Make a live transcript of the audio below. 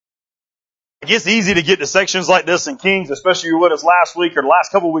It's easy to get to sections like this in Kings, especially with us last week or the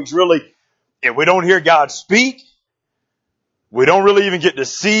last couple of weeks really. If we don't hear God speak, we don't really even get to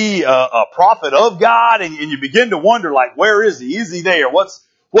see a prophet of God, and you begin to wonder, like, where is he? Is he there?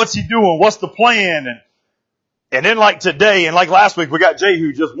 What's he doing? What's the plan? And then like today and like last week, we got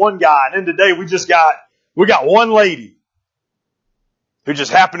Jehu, just one guy, and then today we got one lady who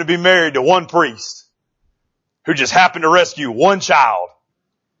just happened to be married to one priest, who just happened to rescue one child.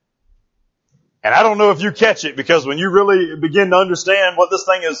 And I don't know if you catch it, because when you really begin to understand what this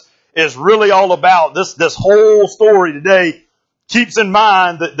thing is really all about, this whole story today keeps in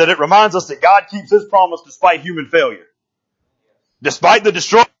mind that it reminds us that God keeps His promise despite human failure. Despite the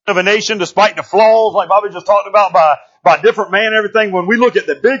destruction of a nation, despite the flaws, like Bobby just talked about, by different man and everything, when we look at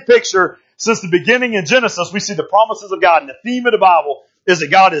the big picture, since the beginning in Genesis, we see the promises of God. And the theme of the Bible is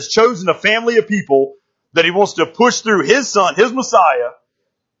that God has chosen a family of people that He wants to push through His Son, His Messiah,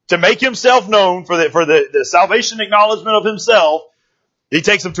 to make Himself known for the salvation acknowledgement of Himself. He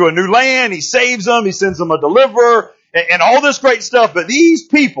takes them to a new land. He saves them. He sends them a deliverer and all this great stuff. But these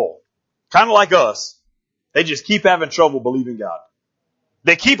people, kind of like us, they just keep having trouble believing God.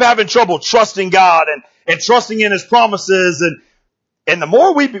 They keep having trouble trusting God and trusting in His promises. And the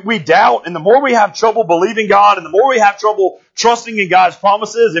more we doubt, and the more we have trouble believing God, and the more we have trouble trusting in God's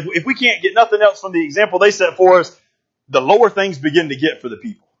promises, if we can't get nothing else from the example they set for us, the lower things begin to get for the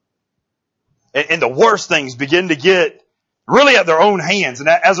people. And the worst things begin to get really at their own hands. And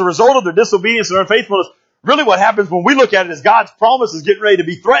as a result of their disobedience and their unfaithfulness, really what happens when we look at it is God's promise is getting ready to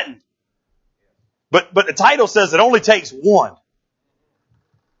be threatened. But the title says it only takes one.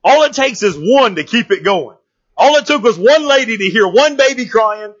 All it takes is one to keep it going. All it took was one lady to hear one baby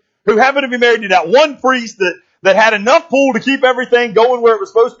crying, who happened to be married to that one priest that had enough pull to keep everything going where it was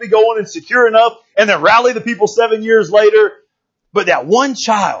supposed to be going and secure enough, and then rally the people 7 years later. But that one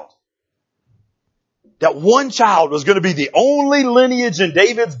child was going to be the only lineage in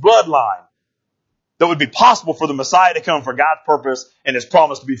David's bloodline that would be possible for the Messiah to come, for God's purpose and His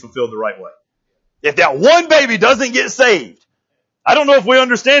promise to be fulfilled the right way. If that one baby doesn't get saved, I don't know if we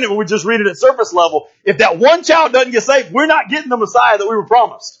understand it when we just read it at surface level. If that one child doesn't get saved, we're not getting the Messiah that we were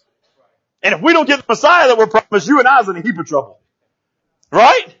promised. And if we don't get the Messiah that we're promised, you and I is in a heap of trouble.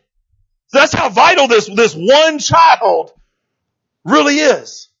 Right? So that's how vital this one child really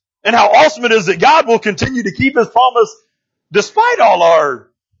is. And how awesome it is that God will continue to keep His promise despite all our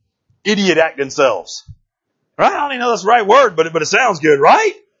idiot acting selves. Right? I don't even know that's the right word, but it sounds good,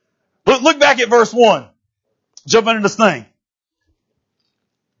 right? Look back at verse 1. Jump into this thing.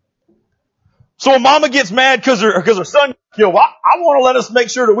 So a mama gets mad because her son got killed. I want to let us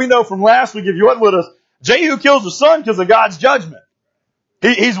make sure that we know from last week, if you wasn't with us, Jehu kills her son because of God's judgment.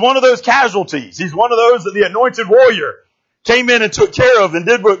 He's one of those casualties. He's one of those that the anointed warrior came in and took care of and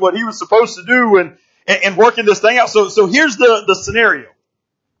did what he was supposed to do and working this thing out. So here's the scenario.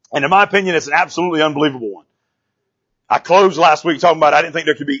 And in my opinion, it's an absolutely unbelievable one. I closed last week talking about I didn't think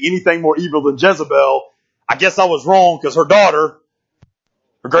there could be anything more evil than Jezebel. I guess I was wrong, because her daughter,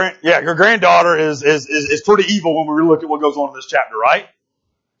 her granddaughter is pretty evil when we really look at what goes on in this chapter, right?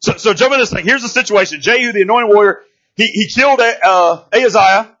 So jump in this thing. Here's the situation. Jehu, the anointed warrior, he killed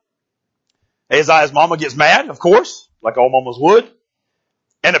Ahaziah. Ahaziah's mama gets mad, of course, like all mamas would.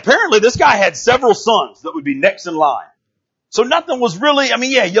 And apparently this guy had several sons that would be next in line. So nothing was really,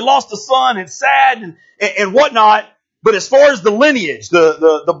 you lost a son, it's sad and whatnot. But as far as the lineage,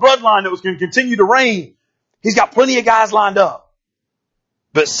 the bloodline that was going to continue to reign, he's got plenty of guys lined up.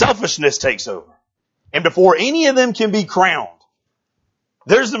 But selfishness takes over. And before any of them can be crowned,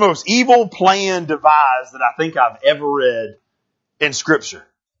 there's the most evil plan devised that I think I've ever read in Scripture.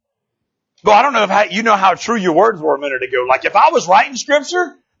 But I don't know if you know how true your words were a minute ago. Like, if I was writing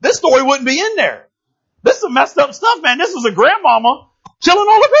Scripture, this story wouldn't be in there. This is some messed up stuff, man. This is a grandmama killing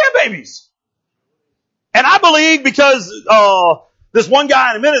all the grandbabies. And I believe because this one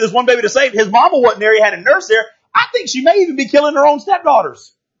guy in a minute, this one baby to save, his mama wasn't there, he had a nurse there, I think she may even be killing her own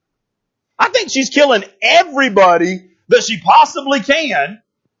stepdaughters. I think she's killing everybody that she possibly can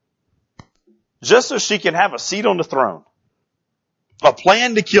just so she can have a seat on the throne. A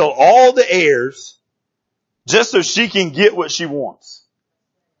plan to kill all the heirs just so she can get what she wants.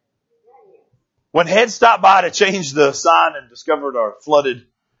 When Head stopped by to change the sign and discovered our flooded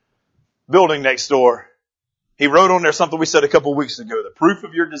building next door, he wrote on there something we said a couple of weeks ago: the proof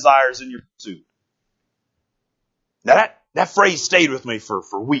of your desires in your pursuit. Now that phrase stayed with me for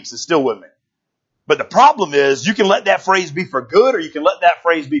weeks. It's still with me. But the problem is, you can let that phrase be for good or you can let that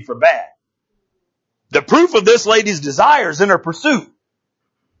phrase be for bad. The proof of this lady's desires in her pursuit.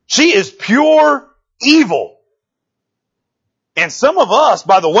 She is pure evil. And some of us,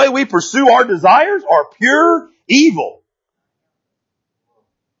 by the way we pursue our desires, are pure evil.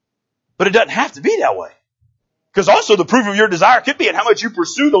 But it doesn't have to be that way. Because also the proof of your desire could be in how much you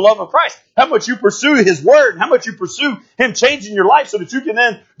pursue the love of Christ, how much you pursue His Word, and how much you pursue Him changing your life so that you can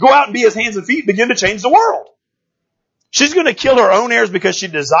then go out and be His hands and feet and begin to change the world. She's going to kill her own heirs because she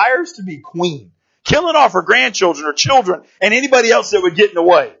desires to be queen, killing off her grandchildren, her children, and anybody else that would get in the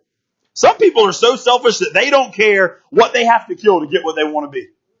way. Some people are so selfish that they don't care what they have to kill to get what they want to be.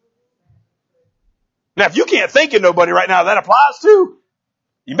 Now, if you can't think of nobody right now that applies to,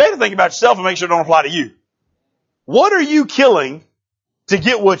 you better think about yourself and make sure it don't apply to you. What are you killing to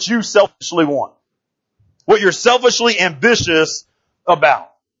get what you selfishly want? What you're selfishly ambitious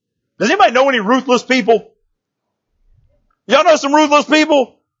about? Does anybody know any ruthless people? Y'all know some ruthless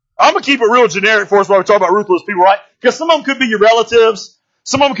people? I'm going to keep it real generic for us while we talk about ruthless people, right? Because some of them could be your relatives.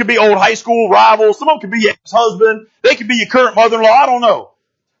 Some of them could be old high school rivals. Some of them could be your ex-husband. They could be your current mother-in-law. I don't know.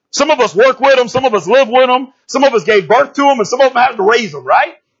 Some of us work with them. Some of us live with them. Some of us gave birth to them. And some of them have to raise them,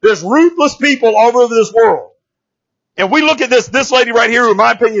 right? There's ruthless people all over this world. And we look at this lady right here, who in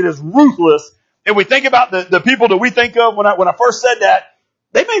my opinion is ruthless, and we think about the people that we think of when I first said that.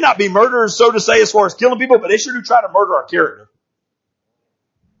 They may not be murderers, so to say, as far as killing people, but they sure do try to murder our character.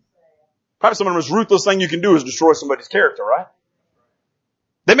 Probably some of the most ruthless thing you can do is destroy somebody's character, right?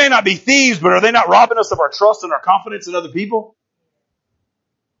 They may not be thieves, but are they not robbing us of our trust and our confidence in other people?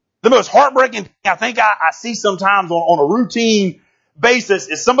 The most heartbreaking thing I think I see sometimes on a routine basis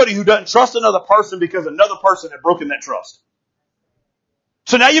is somebody who doesn't trust another person because another person had broken that trust.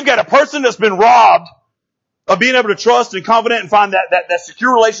 So now you've got a person that's been robbed of being able to trust and confident and find that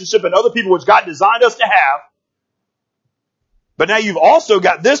secure relationship in other people, which God designed us to have. But now you've also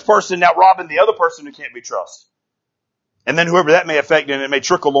got this person now robbing the other person who can't be trusted. And then whoever that may affect, and it may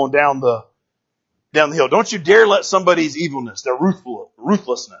trickle on down the hill. Don't you dare let somebody's evilness, their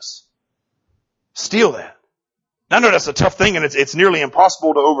ruthlessness, steal that. Now, I know that's a tough thing, and it's nearly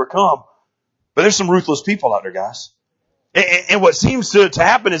impossible to overcome. But there's some ruthless people out there, guys. And what seems to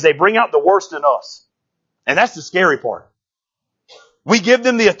happen is they bring out the worst in us. And that's the scary part. We give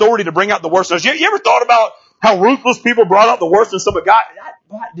them the authority to bring out the worst in us. You ever thought about how ruthless people brought out the worst in some of God?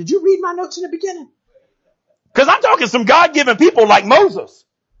 Did you read my notes in the beginning? Because I'm talking some God-given people like Moses.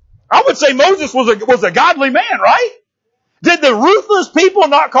 I would say Moses was a godly man, right? Did the ruthless people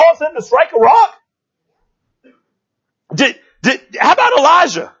not cause him to strike a rock? How about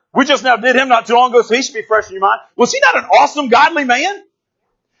Elijah? We just now did him not too long ago, so he should be fresh in your mind. Was he not an awesome, godly man?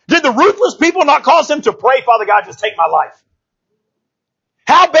 Did the ruthless people not cause him to pray, Father God, just take my life?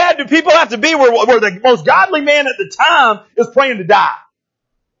 How bad do people have to be where the most godly man at the time is praying to die?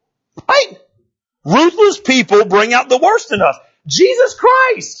 Right? Ruthless people bring out the worst in us. Jesus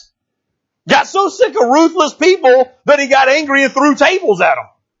Christ got so sick of ruthless people that he got angry and threw tables at them.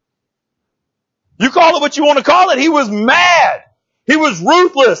 You call it what you want to call it. He was mad. He was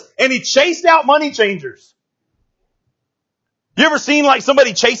ruthless, and he chased out money changers. You ever seen like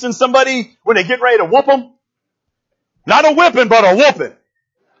somebody chasing somebody when they get ready to whoop them? Not a whipping, but a whooping.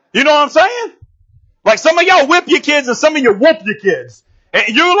 You know what I'm saying? Like some of y'all whip your kids and some of you whoop your kids. And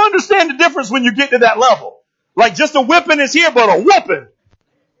you'll understand the difference when you get to that level. Like just a whipping is here, but a whooping.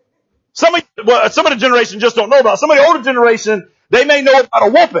 Some of the generation just don't know about it. Some of the older generation, they may know about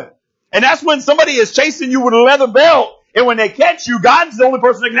a whooping. And that's when somebody is chasing you with a leather belt, and when they catch you, God's the only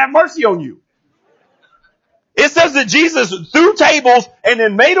person that can have mercy on you. It says that Jesus threw tables and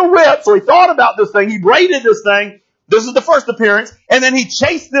then made a whip, so he thought about this thing, he braided this thing. This is the first appearance, and then he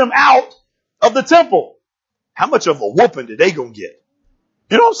chased them out of the temple. How much of a whooping did they go get?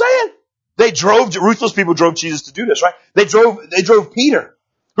 You know what I'm saying? Ruthless people drove Jesus to do this, right? They drove Peter,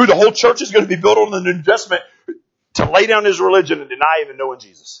 who the whole church is going to be built on an investment, to lay down his religion and deny even knowing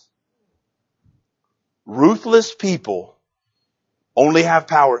Jesus. Ruthless people only have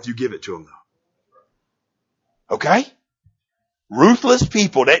power if you give it to them, though. Okay? Ruthless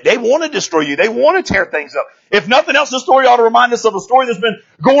people, they want to destroy you. They want to tear things up. If nothing else, this story ought to remind us of a story that's been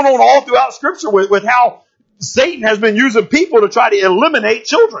going on all throughout Scripture with how Satan has been using people to try to eliminate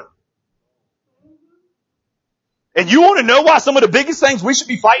children. And you want to know why some of the biggest things we should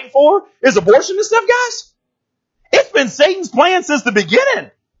be fighting for is abortion and stuff, guys? It's been Satan's plan since the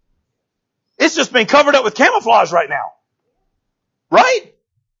beginning. It's just been covered up with camouflage right now. Right?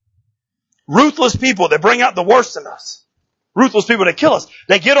 Ruthless people that bring out the worst in us. Ruthless people that kill us.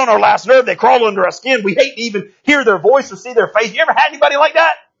 They get on our last nerve. They crawl under our skin. We hate to even hear their voice or see their face. You ever had anybody like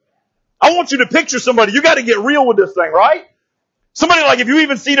that? I want you to picture somebody. You got to get real with this thing, right? Somebody like if you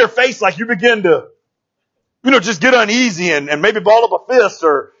even see their face, like you begin to, just get uneasy and maybe ball up a fist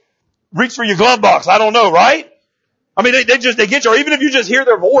or reach for your glove box. I don't know, right? I mean, they get you, or even if you just hear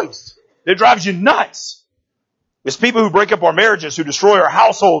their voice, it drives you nuts. It's people who break up our marriages, who destroy our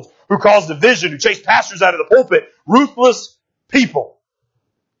households, who cause division, who chase pastors out of the pulpit. Ruthless people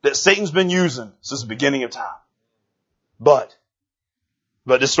that Satan's been using since the beginning of time. But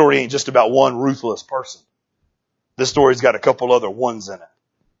this story ain't just about one ruthless person. This story's got a couple other ones in it.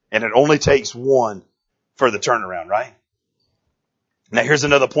 And it only takes one for the turnaround, right? Now here's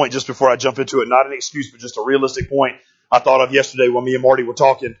another point just before I jump into it. Not an excuse, but just a realistic point I thought of yesterday when me and Marty were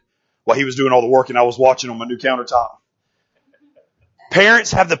talking while he was doing all the work and I was watching on my new countertop.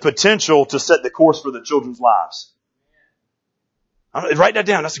 Parents have the potential to set the course for their children's lives. Write that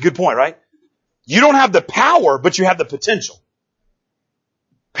down. That's a good point, right? You don't have the power, but you have the potential.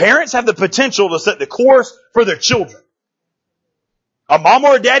 Parents have the potential to set the course for their children. A mom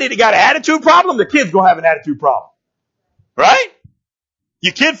or a daddy that got an attitude problem, the kid's gonna have an attitude problem. Right?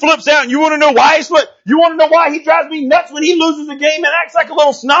 Your kid flips out and you want to know why he flipped. You want to know why he drives me nuts when he loses a game and acts like a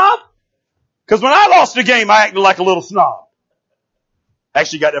little snob? Because when I lost a game, I acted like a little snob.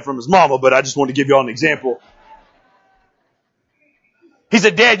 Actually got that from his mama, but I just wanted to give you all an example. He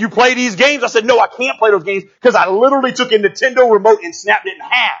said, Dad, you play these games? I said, no, I can't play those games because I literally took a Nintendo remote and snapped it in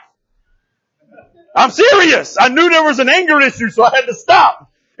half. I'm serious. I knew there was an anger issue, so I had to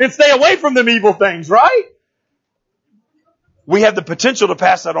stop and stay away from them evil things, right? We have the potential to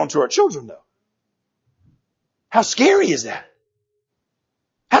pass that on to our children, though. How scary is that?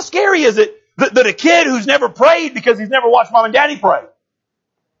 How scary is it that a kid who's never prayed because he's never watched mom and daddy pray?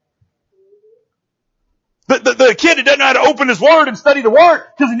 The kid that doesn't know how to open his word and study the word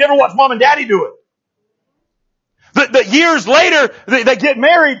because he never watched mom and daddy do it. The years later, they get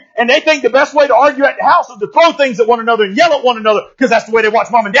married and they think the best way to argue at the house is to throw things at one another and yell at one another because that's the way they watch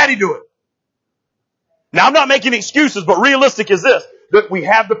mom and daddy do it. Now, I'm not making excuses, but realistic is this, that we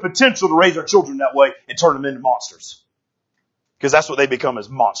have the potential to raise our children that way and turn them into monsters. Because that's what they become, as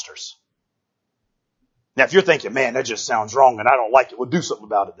monsters. Now, if you're thinking, man, that just sounds wrong and I don't like it, well, do something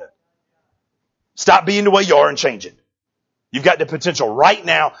about it then. Stop being the way you are and change it. You've got the potential right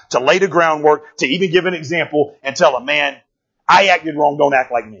now to lay the groundwork, to even give an example and tell them, man, I acted wrong, don't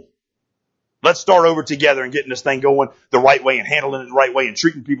act like me. Let's start over together and getting this thing going the right way and handling it the right way and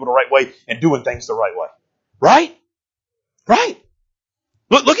treating people the right way and doing things the right way. Right? Right.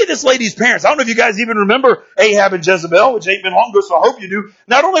 Look at this lady's parents. I don't know if you guys even remember Ahab and Jezebel, which ain't been long ago, so I hope you do.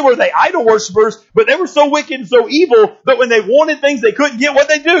 Not only were they idol worshipers, but they were so wicked and so evil that when they wanted things they couldn't get, what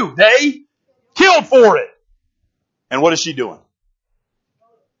they do? They killed for it. And what is she doing?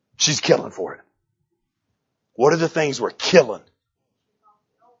 She's killing for it. What are the things we're killing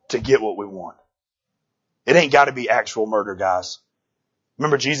to get what we want? It ain't got to be actual murder, guys.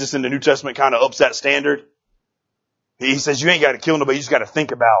 Remember Jesus in the New Testament kind of ups that standard? He says you ain't got to kill nobody. You just got to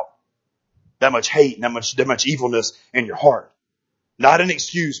think about that much hate and that much evilness in your heart. Not an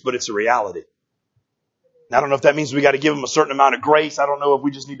excuse, but it's a reality. And I don't know if that means we got to give them a certain amount of grace. I don't know if we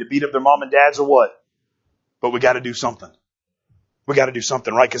just need to beat up their mom and dads or what. But we got to do something. We got to do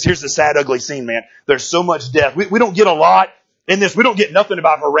something, right? Because here's the sad, ugly scene, man. There's so much death. We don't get a lot in this. We don't get nothing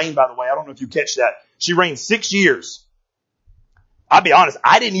about her reign, by the way. I don't know if you catch that. She reigned 6 years. I'll be honest,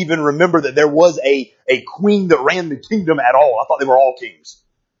 I didn't even remember that there was a queen that ran the kingdom at all. I thought they were all kings.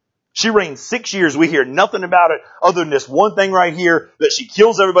 She reigned 6 years. We hear nothing about it other than this one thing right here, that she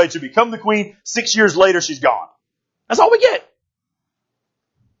kills everybody to become the queen. 6 years later, she's gone. That's all we get.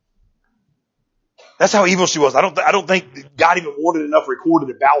 That's how evil she was. I don't think God even wanted enough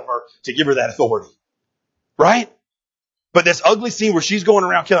recorded about her to give her that authority. Right? But this ugly scene where she's going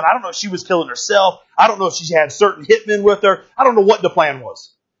around killing, I don't know if she was killing herself. I don't know if she had certain hitmen with her. I don't know what the plan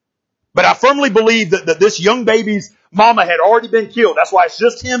was. But I firmly believe that this young baby's mama had already been killed. That's why it's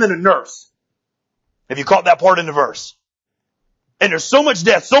just him and a nurse. Have you caught that part in the verse? And there's so much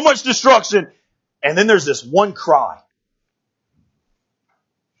death, so much destruction. And then there's this one cry.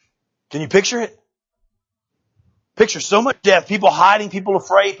 Can you picture it? Picture so much death, people hiding, people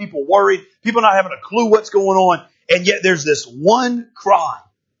afraid, people worried, people not having a clue what's going on. And yet there's this one cry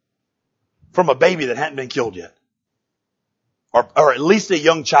from a baby that hadn't been killed yet. Or at least a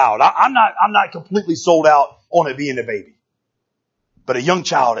young child. I'm not completely sold out on it being a baby. But a young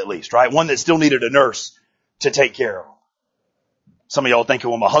child at least, right? One that still needed a nurse to take care of. Some of y'all thinking,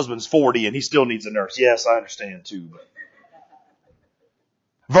 well, my husband's 40 and he still needs a nurse. Yes, I understand too. But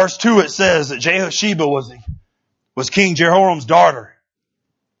verse 2, it says that Jehosheba was King Jehoram's daughter.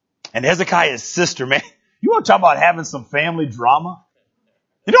 And Hezekiah's sister, man. You want to talk about having some family drama?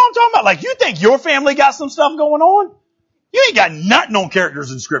 You know what I'm talking about? Like, you think your family got some stuff going on? You ain't got nothing on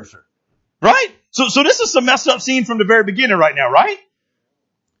characters in Scripture. Right? So this is some messed up scene from the very beginning right now, right?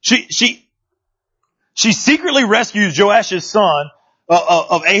 She secretly rescues Joash's son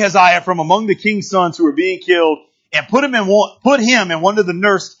of Ahaziah from among the king's sons who were being killed and put him in one of the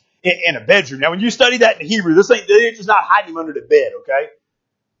nurse in a bedroom. Now, when you study that in Hebrew, they're just not hiding him under the bed, okay?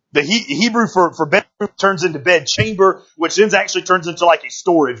 The Hebrew for bedroom turns into bed chamber, which then actually turns into like a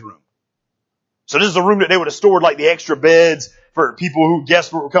storage room. So this is a room that they would have stored like the extra beds for people who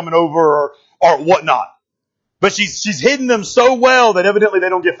guests were coming over or whatnot. But she's hidden them so well that evidently they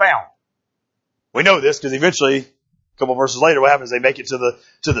don't get found. We know this because eventually, a couple verses later, what happens? They make it to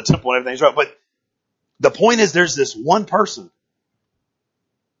the temple and everything's right. But the point is, there's this one person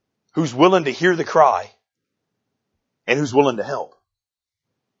who's willing to hear the cry and who's willing to help.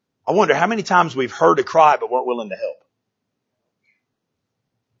 I wonder how many times we've heard a cry but weren't willing to help.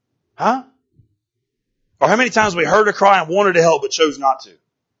 Huh? Or how many times we heard a cry and wanted to help but chose not to.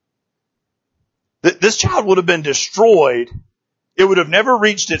 This child would have been destroyed. It would have never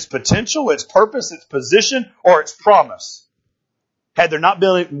reached its potential, its purpose, its position, or its promise had there not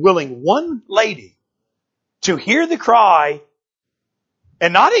been willing one lady to hear the cry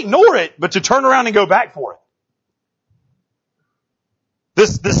and not ignore it, but to turn around and go back for it.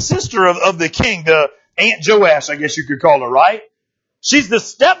 The sister of the king, the Aunt Joash, I guess you could call her, right? She's the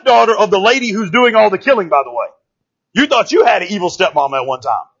stepdaughter of the lady who's doing all the killing, by the way. You thought you had an evil stepmama at one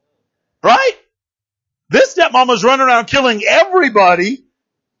time. Right? This stepmama's running around killing everybody.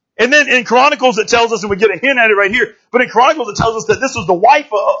 And then in Chronicles it tells us, and we get a hint at it right here, but in Chronicles it tells us that this was the wife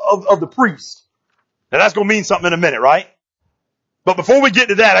of the priest. Now that's going to mean something in a minute, right? But before we get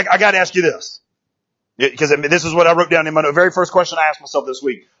to that, I got to ask you this. Because this is what I wrote down in my note. Very first question I asked myself this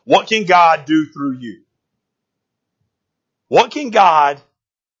week. What can God do through you? What can God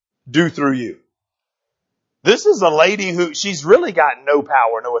do through you? This is a lady who, she's really got no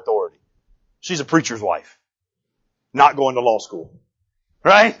power, no authority. She's a preacher's wife. Not going to law school.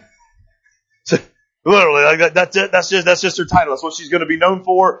 Right? So, literally, like that's it. That's just her title. That's what she's going to be known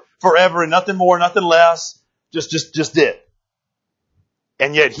for forever and nothing more, nothing less. Just it.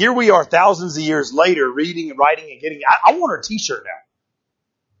 And yet here we are thousands of years later reading and writing and getting, I want her t-shirt now.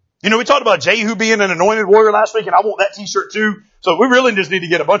 You know, we talked about Jehu being an anointed warrior last week, and I want that t-shirt too. So we really just need to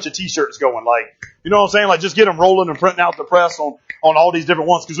get a bunch of t-shirts going. Like, you know what I'm saying? Like, just get them rolling and printing out the press on all these different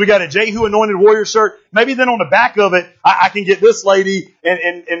ones. Because we got a Jehu anointed warrior shirt. Maybe then on the back of it, I can get this lady,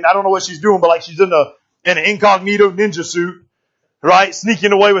 and I don't know what she's doing, but like she's in an incognito ninja suit, right?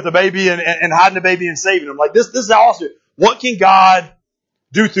 Sneaking away with the baby and hiding the baby and saving him. Like, this is awesome. What can God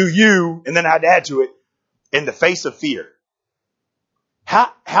do through you? And then I'd add to it, in the face of fear.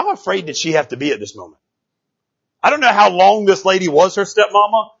 How afraid did she have to be at this moment? I don't know how long this lady was her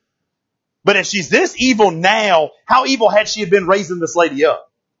stepmama, but if she's this evil now, how evil had she been raising this lady up?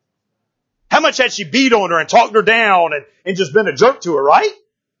 How much had she beat on her and talked her down and just been a jerk to her, right?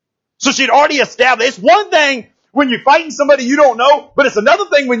 So she'd already established, it's one thing when you're fighting somebody you don't know, but it's another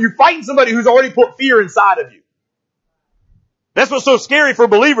thing when you're fighting somebody who's already put fear inside of you. That's what's so scary for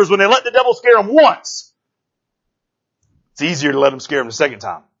believers when they let the devil scare them once. It's easier to let them scare them the second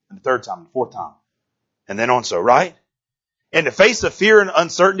time, and the third time, and the fourth time, and then on so, right? In the face of fear and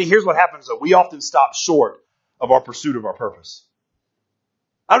uncertainty, here's what happens though. We often stop short of our pursuit of our purpose.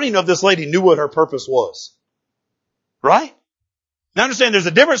 I don't even know if this lady knew what her purpose was. Right? Now understand there's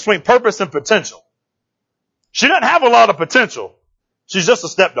a difference between purpose and potential. She doesn't have a lot of potential. She's just a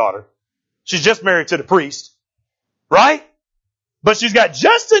stepdaughter. She's just married to the priest. Right? But she's got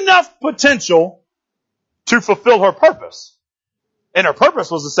just enough potential to fulfill her purpose. And her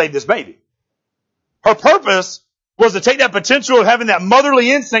purpose was to save this baby. Her purpose was to take that potential of having that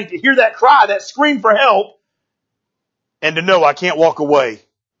motherly instinct to hear that cry, that scream for help, and to know I can't walk away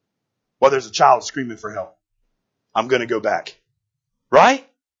while there's a child screaming for help. I'm going to go back. Right?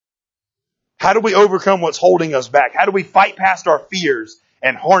 How do we overcome what's holding us back? How do we fight past our fears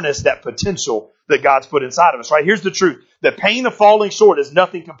and harness that potential that God's put inside of us? Right? Here's the truth. The pain of falling short is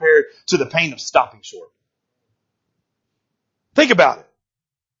nothing compared to the pain of stopping short. Think about it.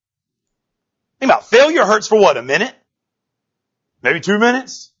 Think about it. Failure hurts for what? A minute? Maybe 2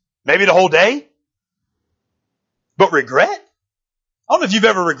 minutes? Maybe the whole day? But regret? I don't know if you've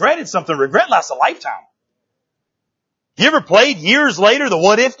ever regretted something. Regret lasts a lifetime. You ever played years later the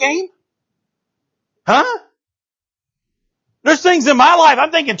what if game? Huh? There's things in my life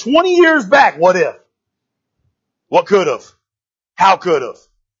I'm thinking 20 years back, what if? What could have? How could have?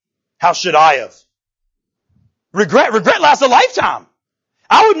 How should I have? Regret lasts a lifetime.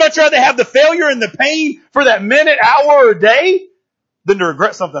 I would much rather have the failure and the pain for that minute, hour, or day than to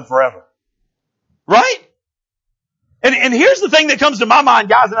regret something forever. Right? And here's the thing that comes to my mind,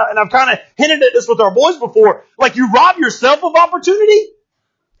 guys, and I've kind of hinted at this with our boys before. Like, you rob yourself of opportunity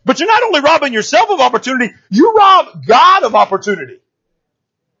But you're not only robbing yourself of opportunity, you rob God of opportunity.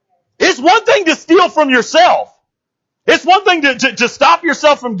 It's one thing to steal from yourself. It's one thing to stop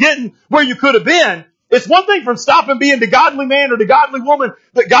yourself from getting where you could have been. It's one thing from stopping being the godly man or the godly woman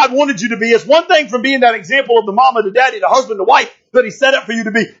that God wanted you to be. It's one thing from being that example of the mama, the daddy, the husband, the wife that He set up for you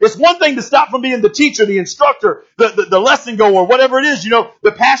to be. It's one thing to stop from being the teacher, the instructor, the lesson goer, whatever it is,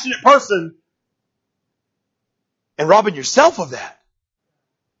 the passionate person, and robbing yourself of that.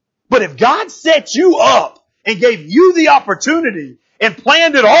 But if God set you up and gave you the opportunity and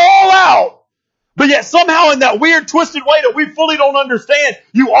planned it all out, but yet somehow in that weird, twisted way that we fully don't understand,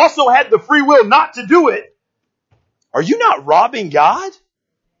 you also had the free will not to do it. Are you not robbing God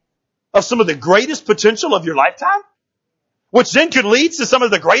of some of the greatest potential of your lifetime? Which then could lead to some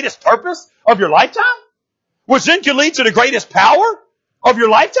of the greatest purpose of your lifetime? Which then could lead to the greatest power of your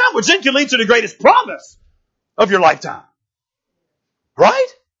lifetime? Which then could lead to the greatest promise of your lifetime? Right?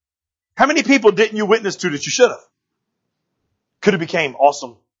 How many people didn't you witness to that you should have? Could have became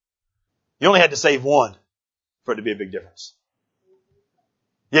awesome. You only had to save one for it to be a big difference.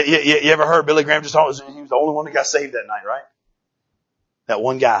 You ever heard Billy Graham just talk? He was the only one that got saved that night, right? That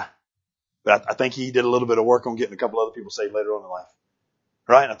one guy. But I think he did a little bit of work on getting a couple other people saved later on in life.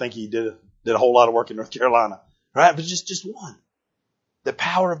 Right? I think he did a whole lot of work in North Carolina. Right? But just one. The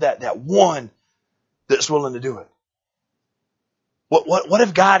power of that one that's willing to do it. What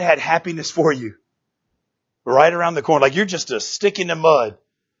if God had happiness for you right around the corner? Like you're just a stick in the mud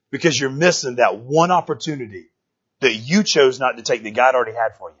because you're missing that one opportunity that you chose not to take that God already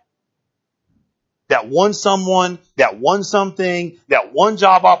had for you. That one someone, that one something, that one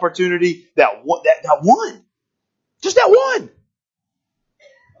job opportunity, that one. Just that one.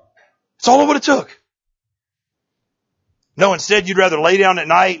 It's all of what it took. No, instead you'd rather lay down at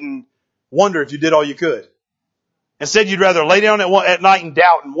night and wonder if you did all you could. Instead, you'd rather lay down at night and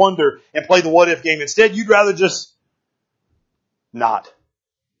doubt and wonder and play the what-if game. Instead, you'd rather just not.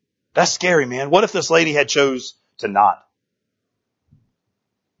 That's scary, man. What if this lady had chose to not?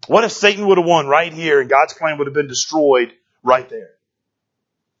 What if Satan would have won right here and God's plan would have been destroyed right there?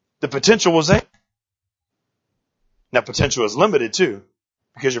 The potential was there. Now, potential is limited too,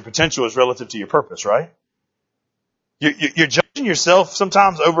 because your potential is relative to your purpose, right? You're judging yourself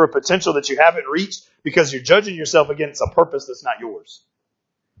sometimes over a potential that you haven't reached because you're judging yourself against a purpose that's not yours.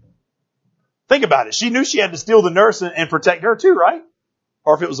 Think about it. She knew she had to steal the nurse and protect her too, right?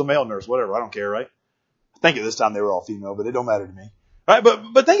 Or if it was a male nurse, whatever. I don't care, right? I think at this time they were all female, but it don't matter to me. Right?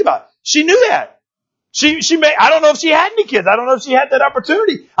 But think about it. She knew that. I don't know if she had any kids. I don't know if she had that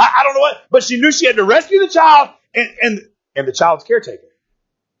opportunity. I don't know what, but she knew she had to rescue the child and the child's caretaker.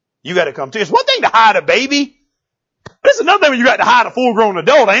 You got to come too. It's one thing to hide a baby. But it's another thing when you got to hide a full-grown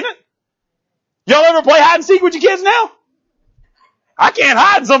adult, ain't it? Y'all ever play hide and seek with your kids now? I can't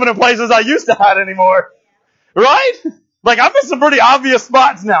hide in some of the places I used to hide anymore. Right? Like I'm in some pretty obvious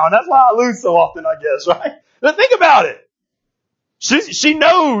spots now, and that's why I lose so often, I guess, right? But think about it. She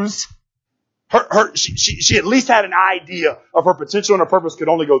knows she at least had an idea of her potential and her purpose could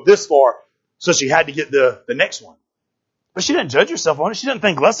only go this far, so she had to get the next one. But she didn't judge herself on it. She didn't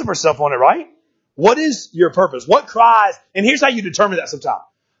think less of herself on it, right? What is your purpose? What cries? And here's how you determine that sometimes.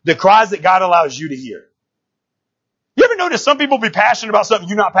 The cries that God allows you to hear. You ever notice some people be passionate about something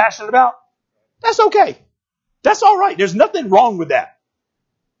you're not passionate about? That's okay. That's all right. There's nothing wrong with that.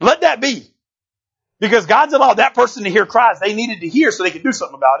 Let that be. Because God's allowed that person to hear cries they needed to hear so they could do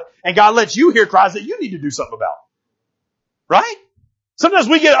something about it. And God lets you hear cries that you need to do something about. Right? Sometimes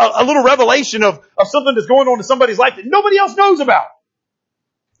we get a little revelation of something that's going on in somebody's life that nobody else knows about.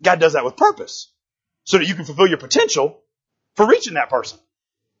 God does that with purpose. So that you can fulfill your potential for reaching that person.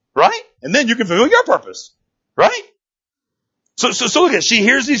 Right? And then you can fulfill your purpose. Right? So look at it. She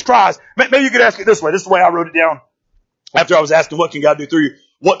hears these cries. Maybe you could ask it this way. This is the way I wrote it down after I was asking, what can God do through you?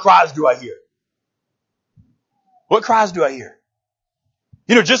 What cries do I hear? What cries do I hear?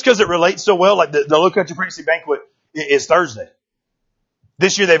 Just because it relates so well, like the Low Country Pregnancy Banquet is Thursday.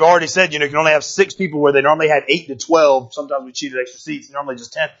 This year they've already said, you can only have 6 people where they normally had 8 to 12. Sometimes we cheated extra seats. Normally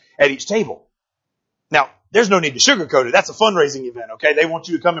just 10 at each table. Now, there's no need to sugarcoat it. That's a fundraising event, okay? They want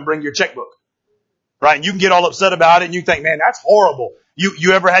you to come and bring your checkbook. Right? And you can get all upset about it and you think, man, that's horrible.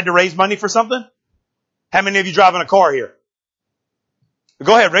 You ever had to raise money for something? How many of you driving a car here?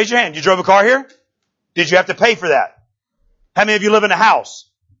 Go ahead, raise your hand. You drove a car here? Did you have to pay for that? How many of you live in a house?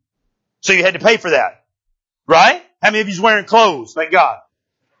 So you had to pay for that. Right? How many of you's wearing clothes? Thank God.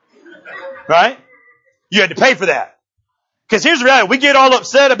 Right? You had to pay for that. Because here's the reality. We get all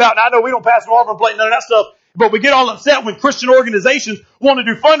upset about, and I know we don't pass an offering plate, none of that stuff, but we get all upset when Christian organizations want to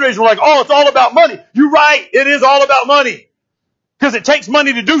do fundraising. We're like, oh, it's all about money. You're right. It is all about money. Because it takes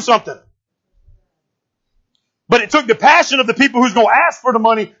money to do something. But it took the passion of the people who's going to ask for the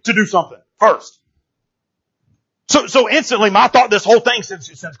money to do something first. So instantly, I thought this whole thing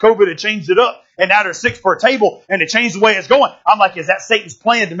since COVID had changed it up, and now there's 6 per table, and it changed the way it's going. I'm like, is that Satan's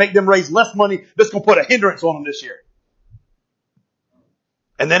plan to make them raise less money that's going to put a hindrance on them this year?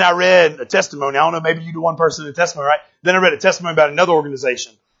 And then I read a testimony. I don't know, maybe you do one person in a testimony, right? Then I read a testimony about another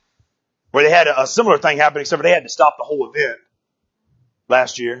organization where they had a similar thing happen, except for they had to stop the whole event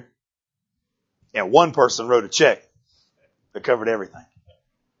last year. And one person wrote a check that covered everything.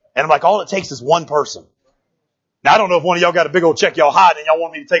 And I'm like, all it takes is one person. Now, I don't know if one of y'all got a big old check y'all hide and y'all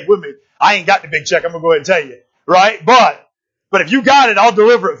want me to take with me. I ain't got the big check. I'm going to go ahead and tell you. Right? But if you got it, I'll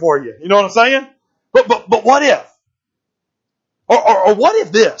deliver it for you. You know what I'm saying? But what if? Or what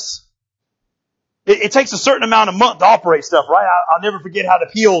if this? It takes a certain amount of month to operate stuff, right? I'll never forget how the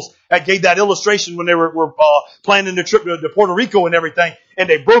Peels gave that illustration when they were planning the trip to Puerto Rico and everything, and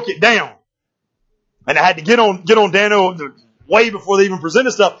they broke it down. And I had to get on Dano way before they even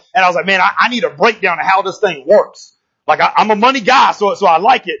presented stuff. And I was like, man, I need a breakdown of how this thing works. Like I'm a money guy, so I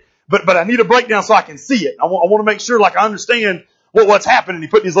like it, but I need a breakdown so I can see it. I want to make sure like I understand what's happening. He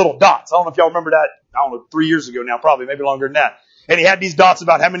put these little dots. I don't know if y'all remember that. I don't know, 3 years ago now, probably, maybe longer than that. And he had these dots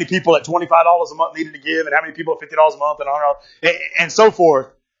about how many people at $25 a month needed to give and how many people at $50 a month and $100 and so forth.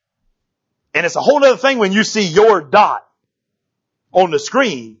 And it's a whole other thing when you see your dot on the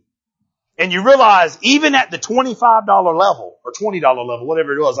screen and you realize even at the $25 level or $20 level,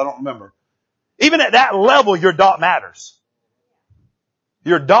 whatever it was, I don't remember. Even at that level, your dot matters.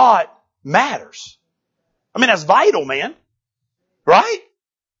 Your dot matters. I mean, that's vital, man. Right?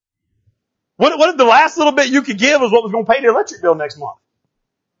 What if the last little bit you could give was what was going to pay the electric bill next month?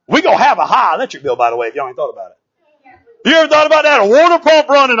 We're going to have a high electric bill, by the way, if y'all ain't thought about it. You ever thought about that? A water pump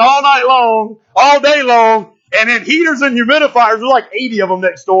running all night long, all day long, and then heaters and humidifiers, there's like 80 of them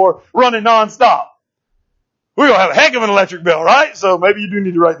next door running nonstop. We're going to have a heck of an electric bill, right? So maybe you do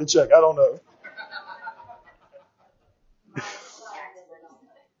need to write the check. I don't know.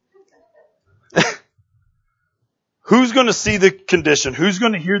 Who's going to see the condition? Who's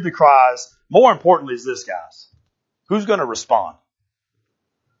going to hear the cries? More importantly is this, guys. Who's going to respond?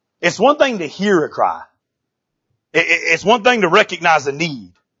 It's one thing to hear a cry. It's one thing to recognize a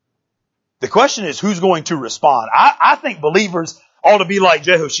need. The question is who's going to respond. I think believers ought to be like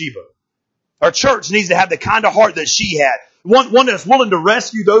Jehosheba. Our church needs to have the kind of heart that she had. One that's willing to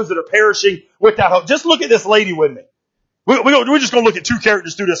rescue those that are perishing without hope. Just look at this lady with me. We're just going to look at 2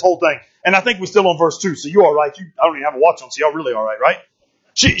 characters through this whole thing. And I think we're still on verse 2. So you all right. I don't even have a watch on, so y'all really all right, right?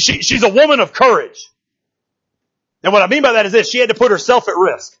 She's a woman of courage. And what I mean by that is this. She had to put herself at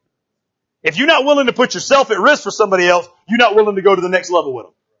risk. If you're not willing to put yourself at risk for somebody else, you're not willing to go to the next level with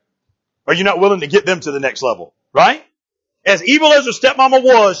them. Or you're not willing to get them to the next level. Right? As evil as her stepmama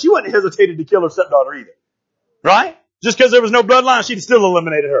was, she wouldn't have hesitated to kill her stepdaughter either. Right? Just because there was no bloodline, she'd still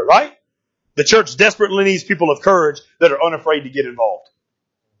eliminated her. Right? The church desperately needs people of courage that are unafraid to get involved.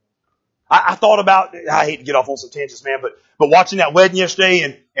 I thought about, I hate to get off on some tangents, man, but watching that wedding yesterday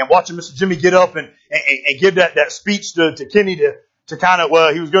and watching Mr. Jimmy get up and give that speech to Kenny to kind of,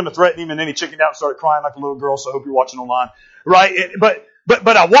 well, he was going to threaten him and then he chickened out and started crying like a little girl, so I hope you're watching online. Right? But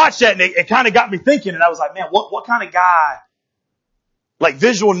I watched that and it kind of got me thinking and I was like, man, what kind of guy, like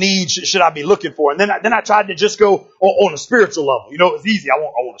visual needs should I be looking for? And then I tried to just go on a spiritual level. You know, it was easy. I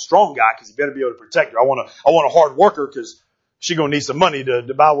want a strong guy because he better be able to protect her. I want a hard worker because she's going to need some money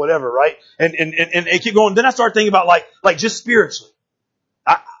to buy whatever, right? And it keep going. Then I started thinking about like just spiritually.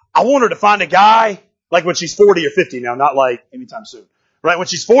 I want her to find a guy like when she's 40 or 50 now, not like anytime soon, right? When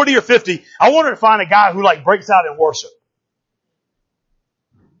she's 40 or 50, I want her to find a guy who like breaks out in worship.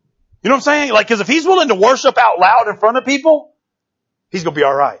 You know what I'm saying? Like, cause if he's willing to worship out loud in front of people, he's going to be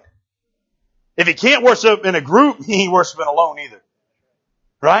all right. If he can't worship in a group, he ain't worshiping alone either.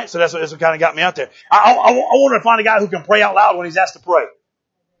 Right? So that's what kind of got me out there. I want to find a guy who can pray out loud when he's asked to pray.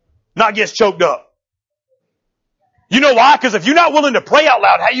 Not gets choked up. You know why? Because if you're not willing to pray out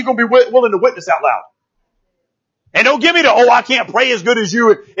loud, how are you going to be willing to witness out loud? And don't give me I can't pray as good as you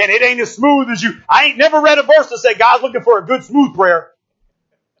and it ain't as smooth as you. I ain't never read a verse that said God's looking for a good smooth prayer.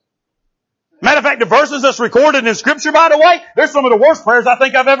 Matter of fact, the verses that's recorded in Scripture, by the way, they're some of the worst prayers I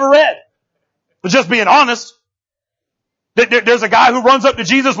think I've ever read. But just being honest. There's a guy who runs up to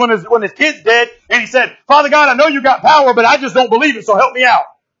Jesus when his kid's dead, and he said, Father God, I know you got power, but I just don't believe it, so help me out.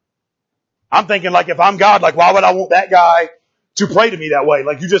 I'm thinking, like, if I'm God, like, why would I want that guy to pray to me that way?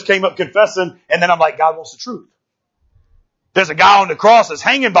 Like, you just came up confessing, and then I'm like, God wants the truth. There's a guy on the cross that's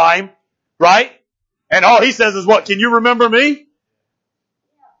hanging by him, right? And all he says is what? Can you remember me?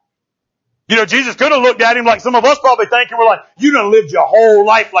 You know, Jesus could have looked at him like some of us probably think, and we're like, you done lived your whole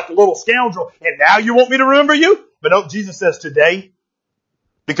life like a little scoundrel, and now you want me to remember you? But no, Jesus says today,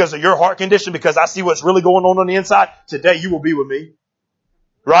 because of your heart condition, because I see what's really going on the inside, today you will be with me.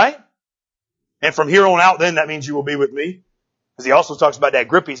 Right? And from here on out, then that means you will be with me. Because he also talks about that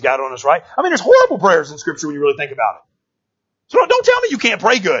grip he's got on us, right? I mean, there's horrible prayers in Scripture when you really think about it. So don't tell me you can't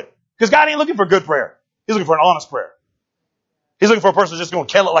pray good. Because God ain't looking for good prayer. He's looking for an honest prayer. He's looking for a person who's just going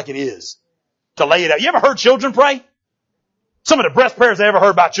to tell it like it is. To lay it out. You ever heard children pray? Some of the best prayers I ever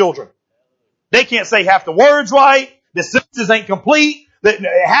heard by children. They can't say half the words right. The sentences ain't complete.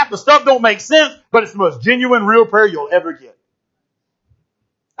 Half the stuff don't make sense. But it's the most genuine, real prayer you'll ever get.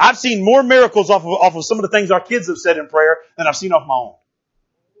 I've seen more miracles off of some of the things our kids have said in prayer than I've seen off my own.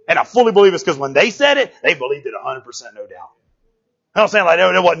 And I fully believe it's because when they said it, they believed it 100%, no doubt. I'm saying like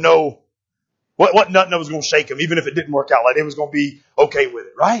there wasn't nothing that was going to shake them, even if it didn't work out. Like they was going to be okay with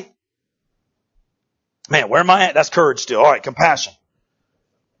it, right? Man, where am I at? That's courage still. All right, compassion.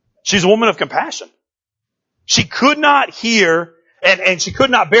 She's a woman of compassion. She could not hear and she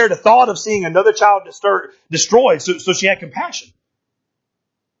could not bear the thought of seeing another child destroyed. So she had compassion.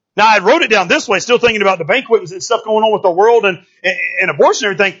 Now, I wrote it down this way, still thinking about the banquet and stuff going on with the world and abortion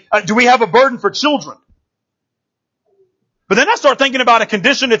and everything. Do we have a burden for children? But then I start thinking about a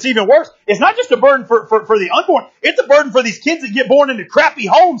condition that's even worse. It's not just a burden for the unborn. It's a burden for these kids that get born into crappy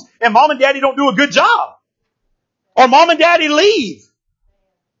homes and mom and daddy don't do a good job. Or mom and daddy leave.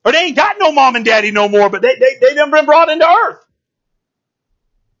 Or they ain't got no mom and daddy no more, but they done been brought into earth.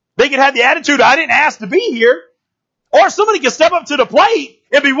 They could have the attitude, I didn't ask to be here. Or somebody can step up to the plate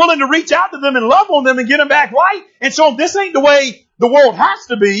and be willing to reach out to them and love on them and get them back right and show them this ain't the way the world has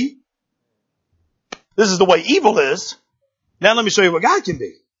to be. This is the way evil is. Now let me show you what God can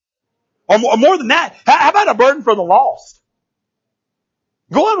be. Or more than that, how about a burden for the lost?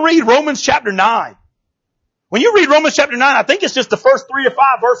 Go and read Romans chapter 9. When you read Romans chapter 9, I think it's just the first 3 or 5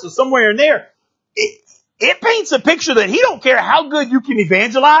 verses somewhere in there. It paints a picture that he don't care how good you can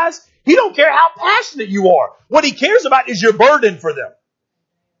evangelize. He don't care how passionate you are. What he cares about is your burden for them.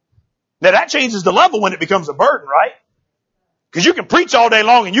 Now that changes the level when it becomes a burden, right? Because you can preach all day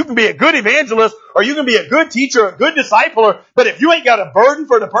long and you can be a good evangelist or you can be a good teacher, a good discipler, but if you ain't got a burden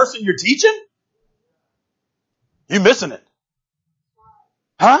for the person you're teaching, you're missing it.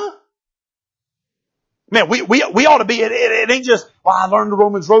 Huh? Man, we ought to be, it ain't just, well, I learned the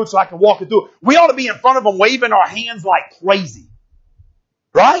Romans road so I can walk it through. We ought to be in front of them waving our hands like crazy.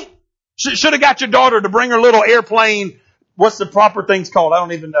 Right? Should have got your daughter to bring her little airplane. What's the proper things called? I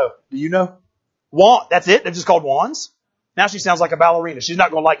don't even know. Do you know? Wand. That's it? They're just called wands? Now she sounds like a ballerina. She's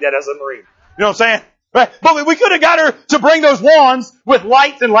not going to like that as a Marine. You know what I'm saying? Right? But we could have got her to bring those wands with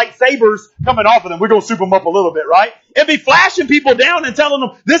lights and lightsabers coming off of them. We're going to soup them up a little bit, right? And be flashing people down and telling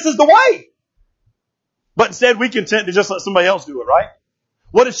them, this is the way. But instead, we content to just let somebody else do it, right?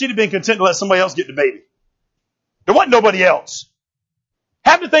 What if she'd have been content to let somebody else get the baby? There wasn't nobody else.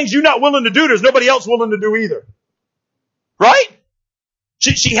 Half the things you're not willing to do, there's nobody else willing to do either. Right?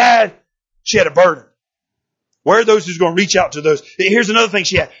 She had a burden. Where are those who's going to reach out to those? Here's another thing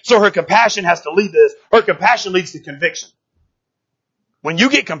she had. So her compassion has to lead this. Her compassion leads to conviction. When you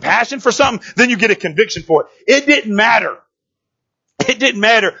get compassion for something, then you get a conviction for it. It didn't matter. It didn't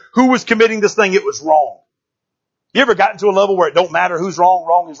matter who was committing this thing. It was wrong. You ever gotten to a level where it don't matter who's wrong?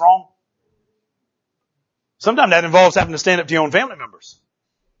 Wrong is wrong. Sometimes that involves having to stand up to your own family members.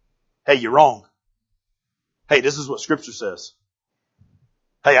 Hey, you're wrong. Hey, this is what Scripture says.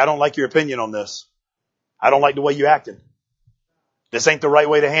 Hey, I don't like your opinion on this. I don't like the way you acted. This ain't the right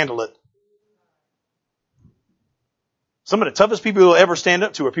way to handle it. Some of the toughest people you'll ever stand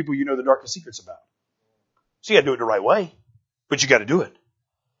up to are people you know the darkest secrets about. So you got to do it the right way, but you got to do it.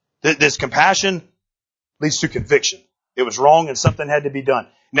 This compassion leads to conviction. It was wrong and something had to be done.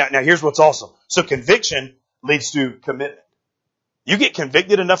 Now here's what's awesome. So conviction leads to commitment. You get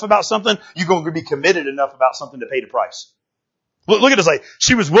convicted enough about something, you're going to be committed enough about something to pay the price. Look at this. Like,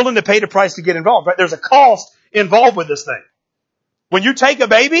 she was willing to pay the price to get involved. Right? There's a cost involved with this thing. When you take a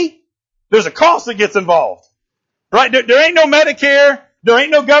baby, there's a cost that gets involved. Right? There ain't no Medicare. There ain't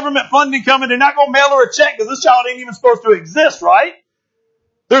no government funding coming. They're not going to mail her a check because this child ain't even supposed to exist, right?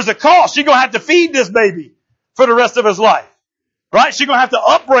 There's a cost. She's going to have to feed this baby for the rest of his life. Right? She's going to have to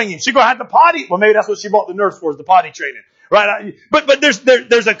upbring him. She's going to have to potty. Well, maybe that's what she bought the nurse for, is the potty training. Right? But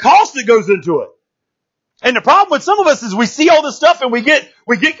there's a cost that goes into it. And the problem with some of us is we see all this stuff and we get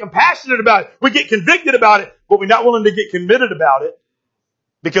compassionate about it. We get convicted about it, but we're not willing to get committed about it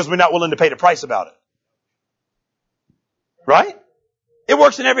because we're not willing to pay the price about it. Right? It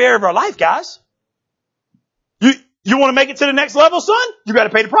works in every area of our life, guys. You want to make it to the next level, son? You got to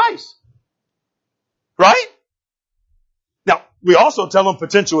pay the price. Right? Now, we also tell them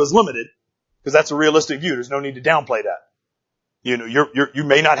potential is limited because that's a realistic view. There's no need to downplay that. You know, you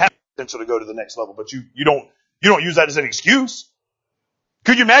may not have potential to go to the next level, but you don't use that as an excuse.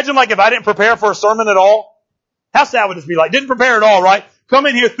 Could you imagine like if I didn't prepare for a sermon at all? How sad would this be? Like, didn't prepare at all, right? Come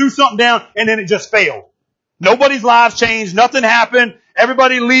in here, threw something down, and then it just failed. Nobody's lives changed. Nothing happened.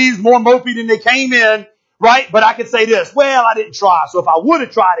 Everybody leaves more mopey than they came in, right? But I could say this, well, I didn't try. So if I would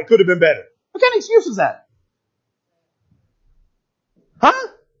have tried, it could have been better. What kind of excuse is that? Huh?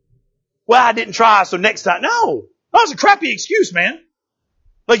 Well, I didn't try, so next time. No. That was a crappy excuse, man.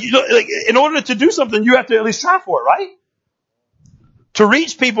 Like, in order to do something, you have to at least try for it, right? To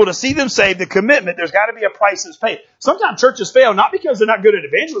reach people, to see them saved, the commitment, there's got to be a price that's paid. Sometimes churches fail, not because they're not good at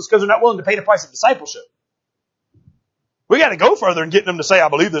evangelists, because they're not willing to pay the price of discipleship. We got to go further in getting them to say, I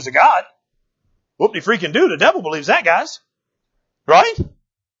believe there's a God. Whoop-de-freaking do. The devil believes that, guys. Right?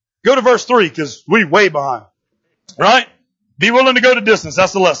 Go to verse 3, because we're way behind. Right? Be willing to go the distance.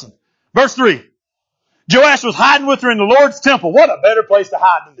 That's the lesson. Verse 3. Joash was hiding with her in the Lord's temple. What a better place to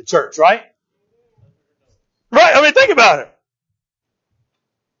hide than the church, right? Right? I mean, think about it.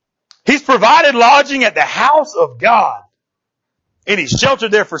 He's provided lodging at the house of God. And he's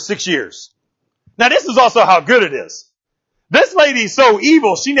sheltered there for 6 years. Now, this is also how good it is. This lady's so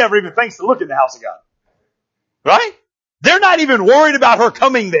evil, she never even thinks to look in the house of God. Right? They're not even worried about her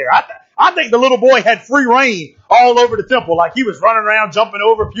coming there. I think the little boy had free reign all over the temple. Like he was running around, jumping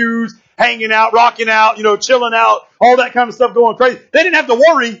over pews, hanging out, rocking out, chilling out, all that kind of stuff going crazy. They didn't have to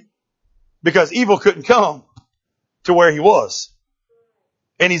worry because evil couldn't come to where he was.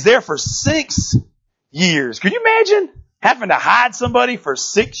 And he's there for 6 years. Can you imagine having to hide somebody for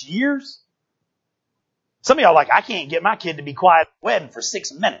 6 years? Some of y'all are like, I can't get my kid to be quiet at the wedding for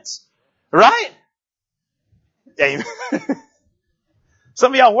 6 minutes. Right? Amen.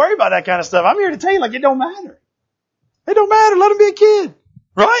 Some of y'all worry about that kind of stuff. I'm here to tell you, like, it don't matter. It don't matter. Let him be a kid.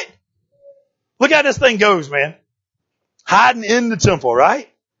 Right? Look how this thing goes, man. Hiding in the temple, right?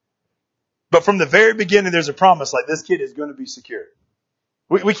 But from the very beginning, there's a promise like this kid is going to be secure.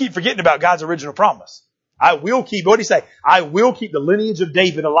 We keep forgetting about God's original promise. What did he say? I will keep the lineage of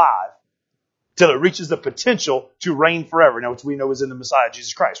David alive till it reaches the potential to reign forever. Now, which we know is in the Messiah,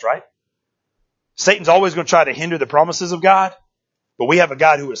 Jesus Christ, right? Satan's always going to try to hinder the promises of God, but we have a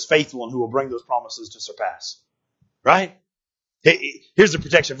God who is faithful and who will bring those promises to surpass. Right? Here's the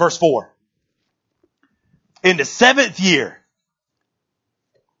protection. Verse 4. In the seventh year,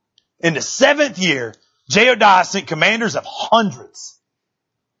 Jehoiada sent commanders of hundreds.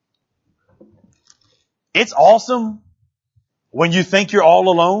 It's awesome when you think you're all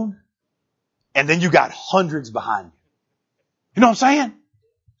alone and then you got hundreds behind you. You know what I'm saying?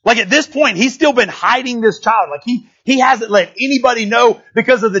 Like at this point, he's still been hiding this child. Like he hasn't let anybody know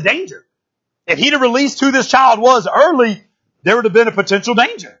because of the danger. If he'd have released who this child was early, there would have been a potential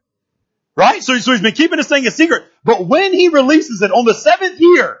danger. Right? So he's been keeping this thing a secret. But when he releases it on the 7th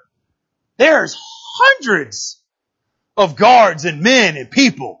year, there's hundreds of guards and men and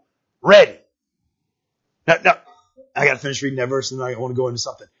people ready. Now, I got to finish reading that verse and then I want to go into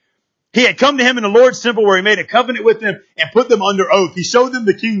something. He had come to him in the Lord's temple where he made a covenant with them and put them under oath. He showed them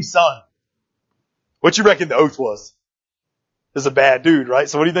the king's son. What you reckon the oath was? This is a bad dude, right?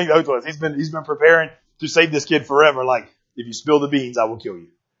 So what do you think the oath was? He's been preparing to save this kid forever. Like, if you spill the beans, I will kill you.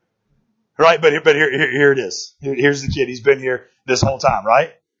 Right? But here it is. Here's the kid. He's been here this whole time,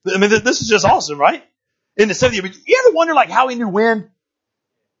 right? I mean, this is just awesome, right? In the 7th year. But you ever wonder, like, how he knew when?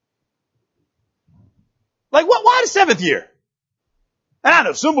 Like, why the 7th year? And I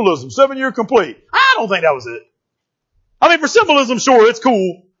know symbolism, 7-year complete. I don't think that was it. I mean, for symbolism, sure, it's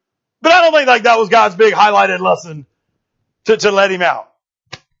cool. But I don't think like that was God's big highlighted lesson to let him out.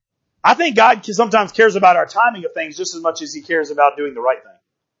 I think God sometimes cares about our timing of things just as much as he cares about doing the right thing.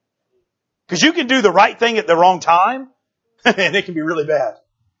 Because you can do the right thing at the wrong time, and it can be really bad.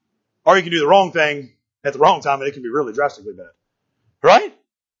 Or you can do the wrong thing at the wrong time, and it can be really drastically bad. Right?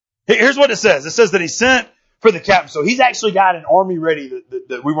 Here's what it says. It says that he sent for the captain. So he's actually got an army ready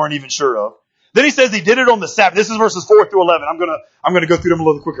that we weren't even sure of. Then he says he did it on the Sabbath. This is verses 4 through 11. I'm gonna go through them a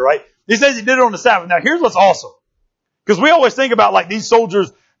little quicker, right? He says he did it on the Sabbath. Now here's what's awesome. Because we always think about like these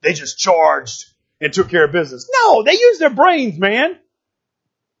soldiers, they just charged and took care of business. No, they used their brains, man.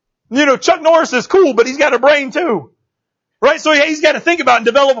 Chuck Norris is cool, but he's got a brain too. Right? So he's got to think about and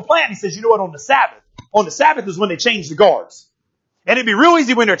develop a plan. He says, you know what, on the Sabbath is when they change the guards. And it'd be real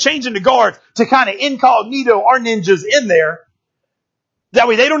easy when they're changing the guards to kind of incognito our ninjas in there. That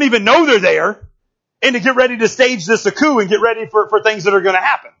way they don't even know they're there. And to get ready to stage this a coup and get ready for things that are going to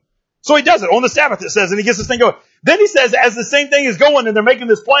happen. So he does it on the Sabbath, it says, and he gets this thing going. Then he says, as the same thing is going and they're making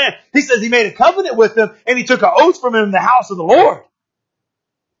this plan, he says he made a covenant with them and he took an oath from him in the house of the Lord.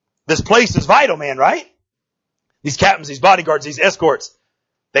 This place is vital, man, right? These captains, these bodyguards, these escorts,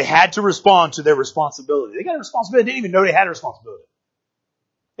 they had to respond to their responsibility. They got a responsibility. They didn't even know they had a responsibility.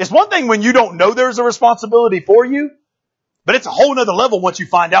 It's one thing when you don't know there's a responsibility for you, but it's a whole nother level once you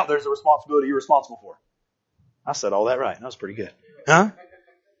find out there's a responsibility you're responsible for. I said all that right. That was pretty good. Huh?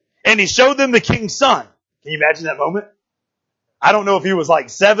 And he showed them the king's son. Can you imagine that moment? I don't know if he was like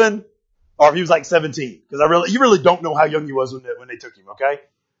 7 or if he was like 17. Because you really don't know how young he was when they took him, okay?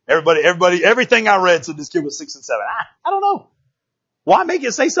 Everything I read said this kid was 6 and 7. I don't know. Why make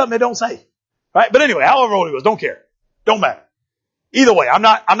it say something they don't say? Right? But anyway, however old he was, don't care. Don't matter. Either way, I'm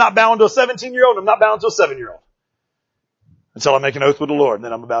not bound to a 17-year-old. I'm not bound to a 7-year-old. Until I make an oath with the Lord, and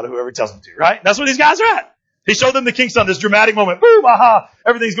then I'm about whoever he tells me to, right? That's where these guys are at. He showed them the king's son, this dramatic moment. Boom, aha,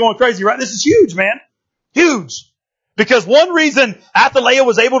 everything's going crazy, right? This is huge, man. Huge. Because one reason Athaliah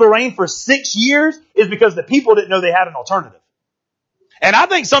was able to reign for 6 years is because the people didn't know they had an alternative. And I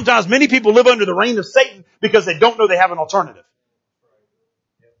think sometimes many people live under the reign of Satan because they don't know they have an alternative.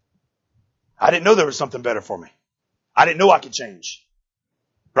 I didn't know there was something better for me. I didn't know I could change.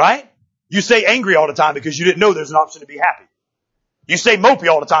 Right? You say angry all the time because you didn't know there's an option to be happy. You say mopey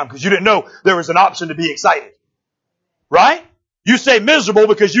all the time because you didn't know there was an option to be excited. Right? You say miserable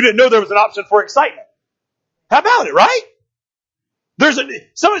because you didn't know there was an option for excitement. How about it, right?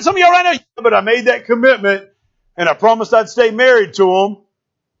 Some of y'all right now, but I made that commitment and I promised I'd stay married to him.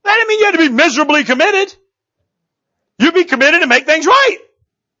 That didn't mean you had to be miserably committed. You be committed to make things right.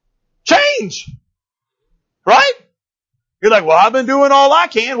 Change. Right? You're like, well, I've been doing all I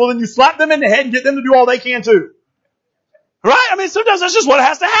can. Well, then you slap them in the head and get them to do all they can too. Right? I mean, sometimes that's just what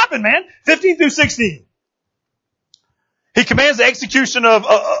has to happen, man. 15 through 16. He commands the execution of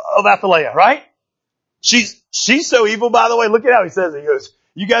Athaliah, right? She's so evil, by the way. Look at how he says it. He goes,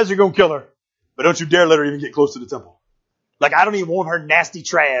 you guys are going to kill her, but don't you dare let her even get close to the temple. Like, I don't even want her nasty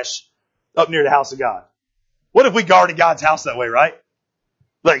trash up near the house of God. What if we guarded God's house that way, right?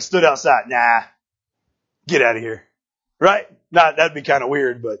 Like, stood outside. Nah, get out of here. Right? Nah, that'd be kind of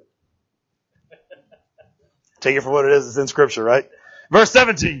weird, but take it for what it is. It's in Scripture, right? Verse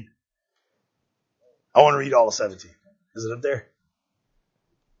 17. I want to read all of 17. Is it up there?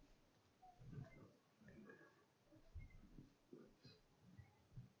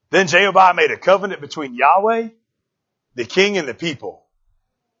 Then Jehoiada made a covenant between Yahweh, the king, and the people,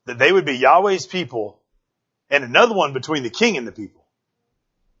 that they would be Yahweh's people, and another one between the king and the people.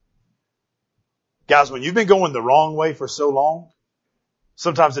 Guys, when you've been going the wrong way for so long,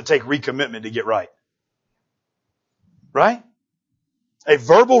 sometimes it takes recommitment to get right. Right? A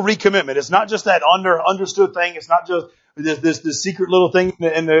verbal recommitment. It's not just that understood thing. It's not just this secret little thing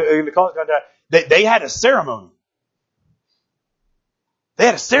in the contract. They had a ceremony. They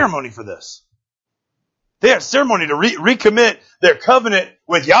had a ceremony for this. They had a ceremony to recommit their covenant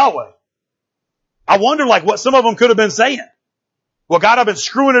with Yahweh. I wonder what some of them could have been saying. Well, God, I've been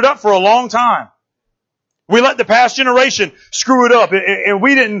screwing it up for a long time. We let the past generation screw it up and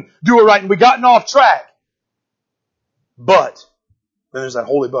we didn't do it right and we gotten off track. But, then there's that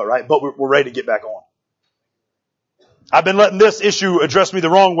holy but, right? But we're ready to get back on. I've been letting this issue address me the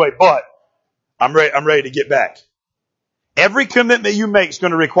wrong way, but I'm ready to get back. Every commitment you make is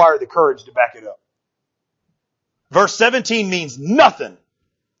going to require the courage to back it up. Verse 17 means nothing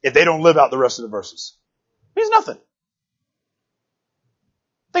if they don't live out the rest of the verses. It means nothing.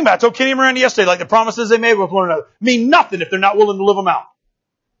 Think about it. I told Kenny and Miranda yesterday, the promises they made with one another mean nothing if they're not willing to live them out.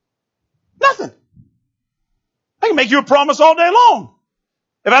 Nothing. I can make you a promise all day long.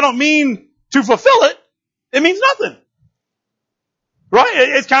 If I don't mean to fulfill it, it means nothing. Right?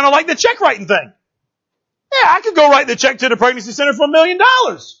 It's kind of like the check writing thing. Yeah, I could go write the check to the pregnancy center for $1 million.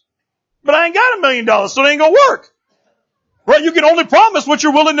 But I ain't got $1 million, so it ain't going to work. Right? You can only promise what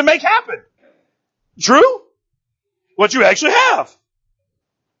you're willing to make happen. True? What you actually have.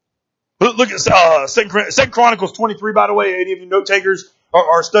 Look at 2 Chronicles 23, by the way. Any of you note takers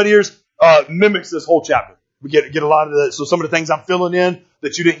or studiers mimics this whole chapter. We get a lot of that. So some of the things I'm filling in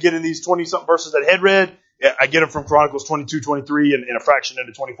that you didn't get in these 20-something verses that Head read, I get them from Chronicles 22, 23, and a fraction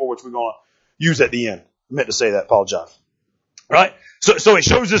into 24, which we're going to use at the end. I meant to say that. Apologize. Right? So it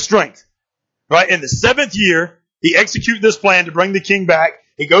shows his strength. Right? In the 7th year, he executes this plan to bring the king back.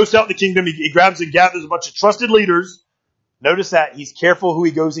 He goes out the kingdom. He grabs and gathers a bunch of trusted leaders. Notice that he's careful who he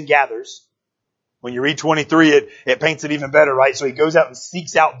goes and gathers. When you read 23, it paints it even better, right? So he goes out and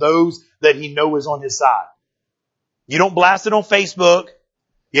seeks out those that he knows is on his side. You don't blast it on Facebook.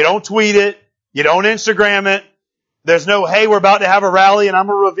 You don't tweet it. You don't Instagram it. There's no, hey, we're about to have a rally and I'm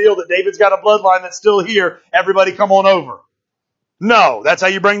going to reveal that David's got a bloodline that's still here. Everybody come on over. No, that's how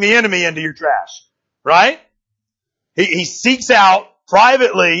you bring the enemy into your trash. Right? He seeks out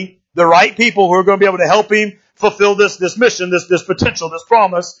privately the right people who are going to be able to help him fulfill this mission, this potential, this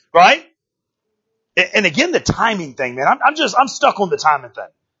promise. Right? And again, the timing thing, man. I'm stuck on the timing thing.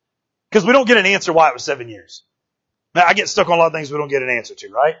 Because we don't get an answer why it was 7 years. Now, I get stuck on a lot of things we don't get an answer to,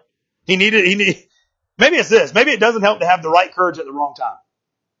 right? Maybe it's this. Maybe it doesn't help to have the right courage at the wrong time.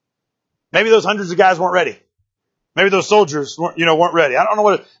 Maybe those hundreds of guys weren't ready. Maybe those soldiers weren't ready. I don't know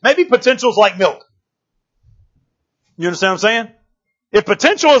what maybe potential's like milk. You understand what I'm saying? If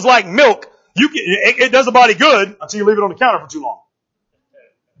potential is like milk, it does a body good until you leave it on the counter for too long.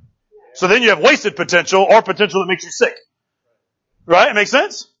 So then you have wasted potential or potential that makes you sick. Right? It makes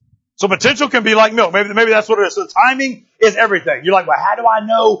sense? So potential can be like milk. Maybe that's what it is. So timing is everything. You're like, well, how do I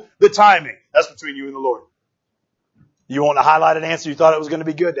know the timing? That's between you and the Lord. You want a highlighted answer? You thought it was going to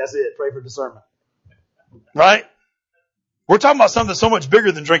be good? That's it. Pray for discernment. Right? We're talking about something so much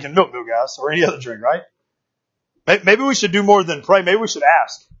bigger than drinking milk, though, guys, or any other drink, right? Maybe we should do more than pray. Maybe we should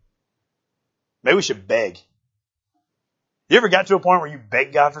ask. Maybe we should beg. You ever got to a point where you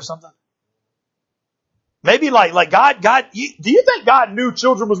beg God for something? Maybe like God, do you think God knew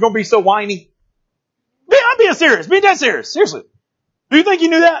children was going to be so whiny? I'm being serious. Being dead serious. Seriously. Do you think He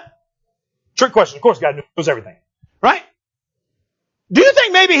knew that? Trick question. Of course God knows everything. Right? Do you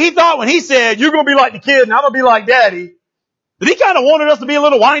think maybe He thought when He said, you're going to be like the kid and I'm going to be like daddy, that He kind of wanted us to be a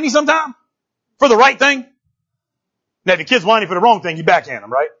little whiny sometime? For the right thing? Now if your kid's whiny for the wrong thing, you backhand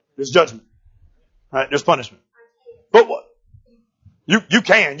them, right? There's judgment. Right? There's punishment. But what? You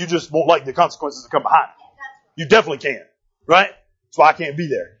can. You just won't like the consequences that come behind it. You definitely can. Right? That's why I can't be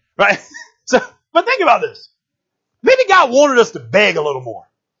there. Right? But think about this. Maybe God wanted us to beg a little more.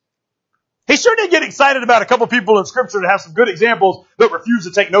 He sure did get excited about a couple people in Scripture that have some good examples that refuse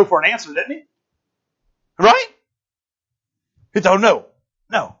to take no for an answer, didn't He? Right? He told no.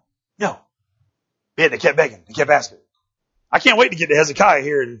 Yeah, they kept begging. They kept asking. I can't wait to get to Hezekiah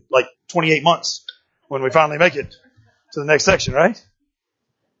here in like 28 months when we finally make it to the next section, right?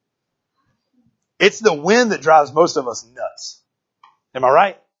 It's the when that drives most of us nuts. Am I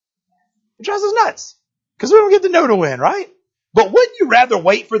right? It drives us nuts. Because we don't get the no to win, right? But wouldn't you rather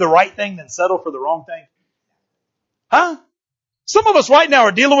wait for the right thing than settle for the wrong thing? Huh? Some of us right now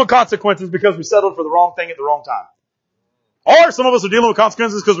are dealing with consequences because we settled for the wrong thing at the wrong time. Or some of us are dealing with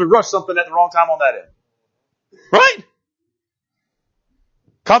consequences because we rushed something at the wrong time on that end. Right?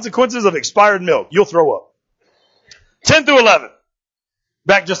 Consequences of expired milk. You'll throw up. 10 through 11.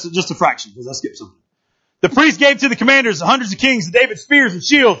 Back just a fraction, because I skipped something. The priest gave to the commanders the hundreds of kings and David's spears and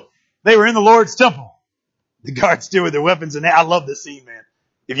shields. They were in the Lord's temple. The guards stood with their weapons, and I love this scene, man.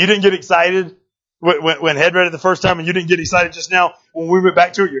 If you didn't get excited when Head read it the first time, and you didn't get excited just now when we went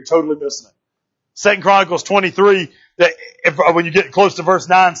back to it, you're totally missing it. 2 Chronicles 23, when you get close to verse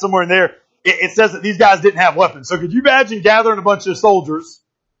 9, somewhere in there, it says that these guys didn't have weapons. So could you imagine gathering a bunch of soldiers?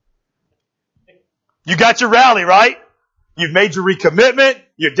 You got your rally, right? You've made your recommitment.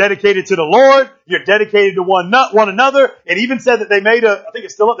 You're dedicated to the Lord. You're dedicated to one another. It even said that they made I think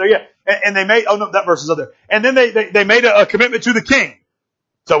it's still up there, yeah. And they made, that verse is up there. And then they made a commitment to the king.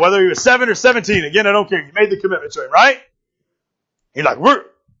 So whether he was 7 or 17, again, I don't care. You made the commitment to him, right? He's like, we're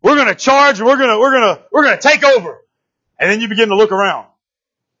going to charge and we're going to take over. And then you begin to look around.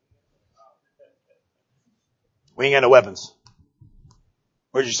 We ain't got no weapons.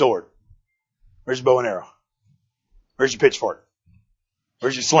 Where's your sword? Where's your bow and arrow? Where's your pitchfork?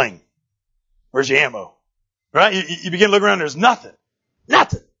 Where's your sling? Where's your ammo? Right? You begin to look around, there's nothing.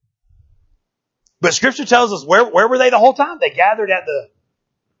 Nothing. But Scripture tells us where were they the whole time? They gathered at the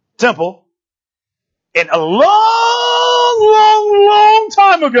temple. And a long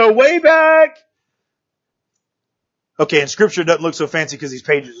time ago, way back. Okay, and Scripture doesn't look so fancy because these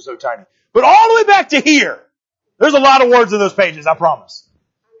pages are so tiny. But all the way back to here. There's a lot of words in those pages, I promise.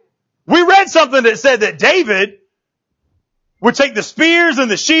 We read something that said that David would take the spears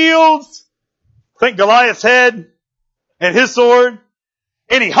and the shields, think Goliath's head and his sword,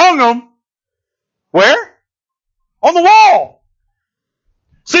 and he hung them, where? On the wall.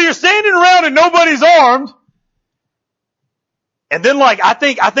 So you're standing around and nobody's armed, and then I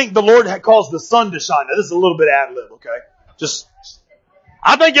think the Lord had caused the sun to shine. Now this is a little bit ad-lib, okay?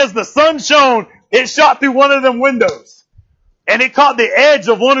 I think as the sun shone, it shot through one of them windows, and it caught the edge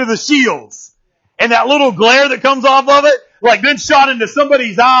of one of the shields, and that little glare that comes off of it, then shot into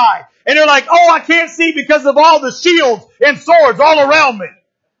somebody's eye. And they're like, oh, I can't see because of all the shields and swords all around me.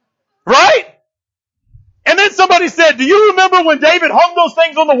 Right? And then somebody said, do you remember when David hung those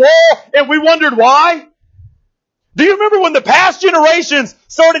things on the wall and we wondered why? Do you remember when the past generations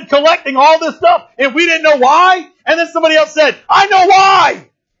started collecting all this stuff and we didn't know why? And then somebody else said, I know why.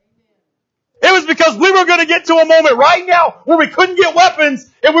 It was because we were going to get to a moment right now where we couldn't get weapons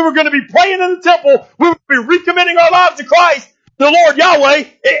and we were going to be praying in the temple. We would be recommitting our lives to Christ, the Lord Yahweh,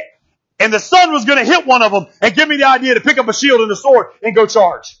 and the sun was going to hit one of them and give me the idea to pick up a shield and a sword and go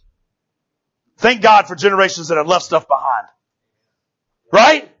charge. Thank God for generations that have left stuff behind.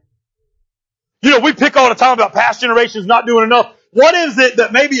 Right? You know, we pick all the time about past generations not doing enough. What is it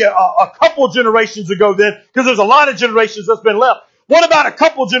that maybe a couple generations ago then, because there's a lot of generations that's been left. What about a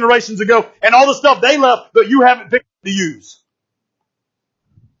couple generations ago and all the stuff they left that you haven't picked up to use?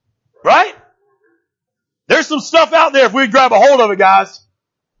 Right? There's some stuff out there if we grab a hold of it, guys.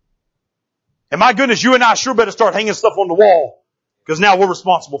 And my goodness, you and I sure better start hanging stuff on the wall because now we're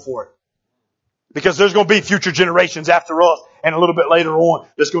responsible for it. Because there's going to be future generations after us and a little bit later on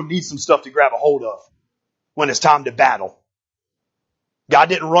that's going to need some stuff to grab a hold of when it's time to battle. God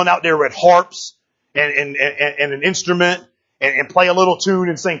didn't run out there with harps and an instrument and play a little tune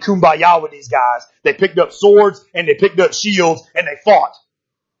and sing Kumbaya with these guys. They picked up swords and they picked up shields and they fought.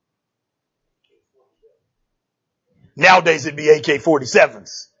 Nowadays it'd be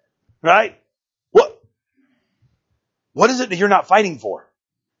AK-47s. Right? What is it that you're not fighting for?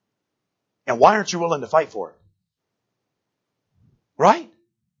 And why aren't you willing to fight for it? Right?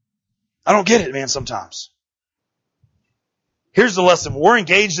 I don't get it, man, sometimes. Here's the lesson. When we're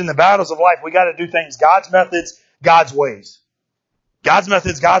engaged in the battles of life, we got to do things God's methods, God's ways. God's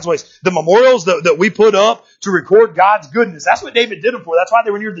methods, God's ways. The memorials that we put up to record God's goodness, that's what David did them for. That's why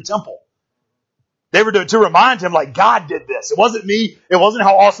they were near the temple. They were to remind him, like, God did this. It wasn't me. It wasn't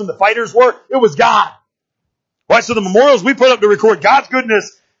how awesome the fighters were. It was God. Right? So the memorials we put up to record God's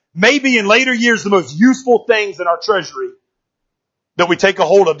goodness may be in later years the most useful things in our treasury that we take a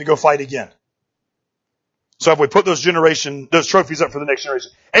hold of to go fight again. So if we put those trophies up for the next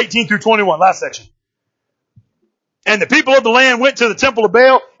generation. 18 through 21, last section. And the people of the land went to the temple of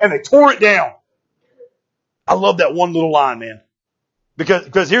Baal and they tore it down. I love that one little line, man.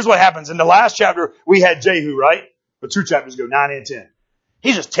 Because here's what happens. In the last chapter, we had Jehu, right? But 2 chapters ago, 9 and 10.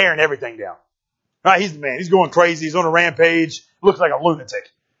 He's just tearing everything down. Right? He's the man. He's going crazy. He's on a rampage. Looks like a lunatic.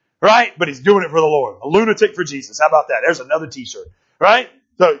 Right? But he's doing it for the Lord. A lunatic for Jesus. How about that? There's another t-shirt. Right?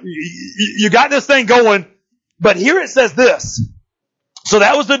 So you got this thing going. But here it says this. So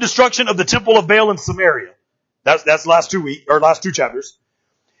that was the destruction of the temple of Baal in Samaria. That's last 2 chapters.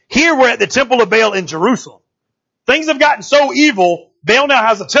 Here we're at the temple of Baal in Jerusalem. Things have gotten so evil, Baal now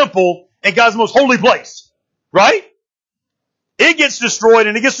has a temple in God's most holy place. Right? It gets destroyed,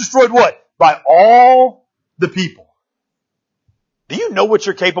 and it gets destroyed what? By all the people. Do you know what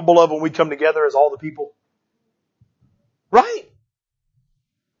you're capable of when we come together as all the people? Right?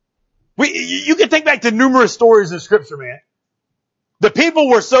 You can think back to numerous stories in Scripture, man. The people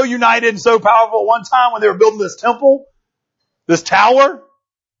were so united and so powerful at one time when they were building this temple, this tower.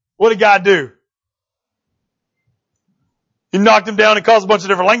 What did God do? He knocked them down and caused a bunch of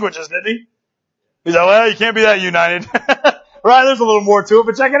different languages, didn't he? He said, well, you can't be that united. Right? There's a little more to it,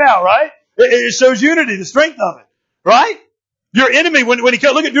 but check it out, right? It shows unity, the strength of it. Right? Your enemy, when he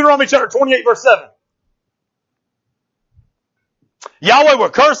look at Deuteronomy chapter 28, verse 7. Yahweh will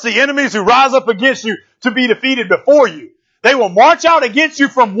curse the enemies who rise up against you to be defeated before you. They will march out against you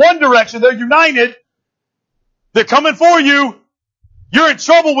from one direction. They're united. They're coming for you. You're in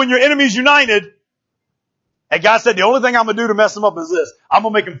trouble when your enemy's united. And God said, the only thing I'm going to do to mess them up is this. I'm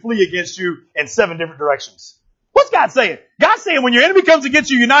going to make them flee against you in 7 different directions. What's God saying? God's saying when your enemy comes against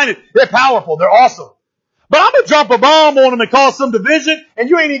you united, they're powerful. They're awesome. But I'm going to drop a bomb on them and cause some division, and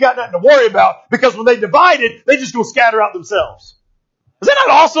you ain't even got nothing to worry about because when they divided, they just go scatter out themselves. Is that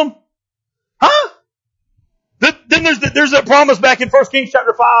not awesome? Huh? Then there's that promise back in 1 Kings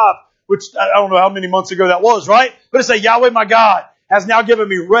chapter 5, which I don't know how many months ago that was, right? But it says, Yahweh my God has now given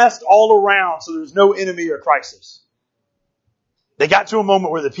me rest all around, so there's no enemy or crisis. They got to a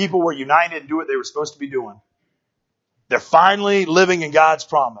moment where the people were united and do what they were supposed to be doing. They're finally living in God's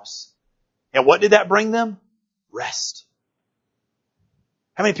promise. And what did that bring them? Rest.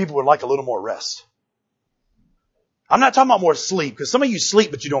 How many people would like a little more rest? I'm not talking about more sleep, because some of you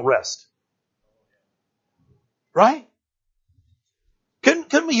sleep but you don't rest. Right?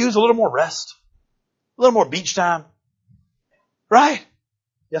 Couldn't we use a little more rest? A little more beach time? Right?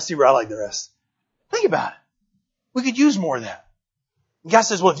 Yeah, see where I like the rest. Think about it. We could use more of that. And God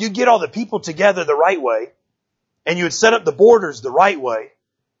says, well, if you get all the people together the right way, and you would set up the borders the right way,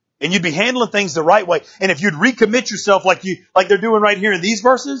 and you'd be handling things the right way, and if you'd recommit yourself like they're doing right here in these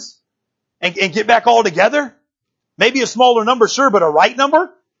verses, and get back all together, maybe a smaller number, sure, but a right number,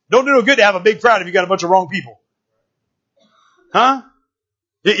 don't do no good to have a big crowd if you got a bunch of wrong people. Huh?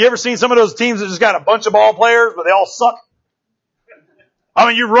 You ever seen some of those teams that just got a bunch of ball players, but they all suck? I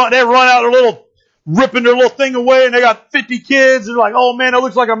mean, they run out their little, ripping their little thing away, and they got 50 kids, and they're like, oh man, that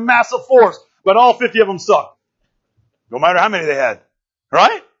looks like a massive force. But all 50 of them suck. No matter how many they had.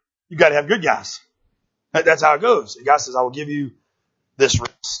 Right? You gotta have good guys. That's how it goes. And God says, I will give you this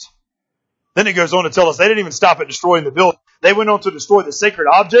rest. Then it goes on to tell us they didn't even stop at destroying the building. They went on to destroy the sacred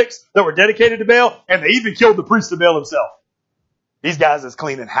objects that were dedicated to Baal, and they even killed the priest of Baal himself. These guys is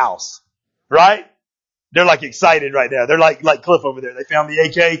cleaning house. Right? They're like excited right now. They're like Cliff over there. They found the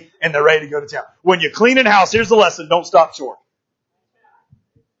AK and they're ready to go to town. When you're cleaning house, here's the lesson. Don't stop short.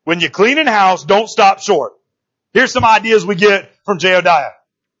 When you're cleaning house, don't stop short. Here's some ideas we get from Jehoiada.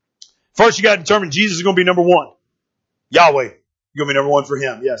 First, you got to determine Jesus is going to be number one. Yahweh, you're going to be number one for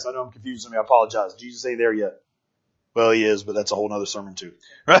him. Yes, I know I'm confusing me. I apologize. Jesus ain't there yet. Well, he is, but that's a whole other sermon too.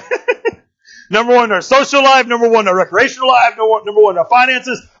 Right? Number one, our social life. Number one, our recreational life. Number one, our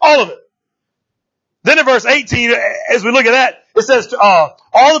finances. All of it. Then in verse 18, as we look at that, it says, all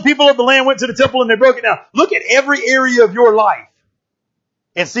the people of the land went to the temple and they broke it down. Look at every area of your life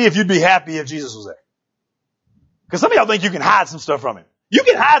and see if you'd be happy if Jesus was there. Because some of y'all think you can hide some stuff from him. You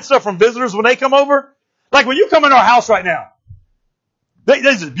can hide stuff from visitors when they come over. Like when you come in our house right now.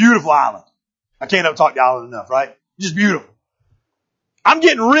 This is a beautiful island. I can't talk the island enough, right? Just beautiful. I'm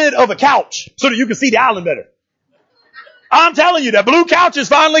getting rid of a couch so that you can see the island better. I'm telling you, that blue couch is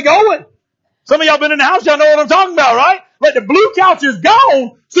finally going. Some of y'all been in the house, y'all know what I'm talking about, right? Like the blue couch is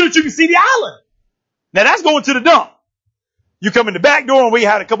gone so that you can see the island. Now that's going to the dump. You come in the back door and we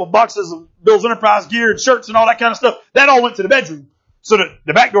had a couple boxes of Bill's Enterprise gear and shirts and all that kind of stuff. That all went to the bedroom. So that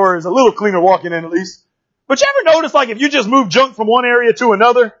the back door is a little cleaner walking in at least. But you ever notice like if you just move junk from one area to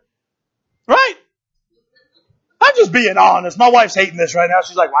another? Right? I'm just being honest. My wife's hating this right now.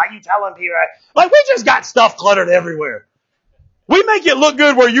 She's like, why are you telling people? Like we just got stuff cluttered everywhere. We make it look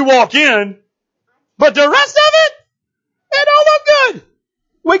good where you walk in. But the rest of it don't look good.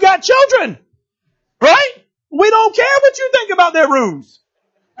 We got children. Right? We don't care what you think about their rooms.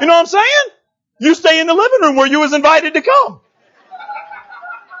 You know what I'm saying? You stay in the living room where you was invited to come.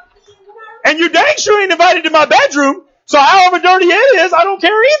 And you dang sure ain't invited to my bedroom. So however dirty it is, I don't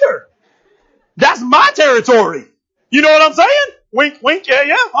care either. That's my territory. You know what I'm saying? Wink, wink,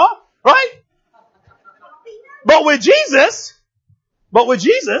 yeah, huh? Right? But with Jesus,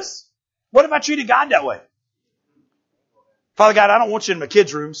 what if I treated God that way? Father God, I don't want you in my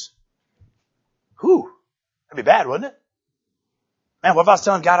kids' rooms. Whew. That'd be bad, wouldn't it? Man, what if I was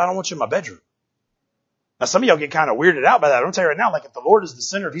telling God I don't want you in my bedroom? Now, some of y'all get kind of weirded out by that. I'm going to tell you right now, like if the Lord is the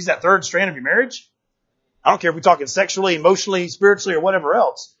center, if he's that third strand of your marriage, I don't care if we're talking sexually, emotionally, spiritually, or whatever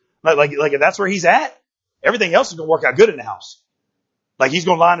else. Like if that's where he's at, everything else is going to work out good in the house. Like he's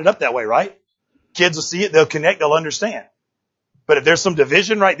going to line it up that way, right? Kids will see it, they'll connect, they'll understand. But if there's some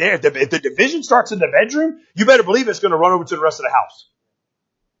division right there, if the division starts in the bedroom, you better believe it's going to run over to the rest of the house.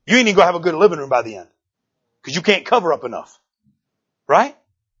 You ain't even going to have a good living room by the end. Because you can't cover up enough. Right?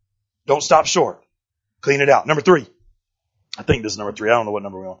 Don't stop short. Clean it out. Number 3. I think this is number 3. I don't know what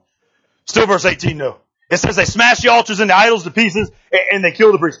number we're on. Still verse 18 though. It says they smash the altars and the idols to pieces and they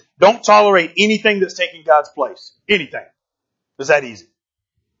kill the priests. Don't tolerate anything that's taking God's place. Anything. It's that easy.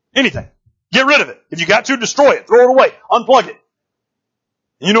 Anything. Get rid of it. If you got to, destroy it. Throw it away. Unplug it.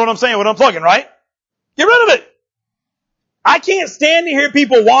 You know what I'm saying with unplugging, right? Get rid of it. I can't stand to hear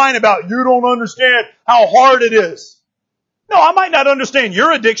people whine about you don't understand how hard it is. No, I might not understand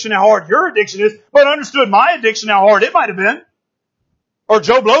your addiction, how hard your addiction is, but I understood my addiction, how hard it might have been. Or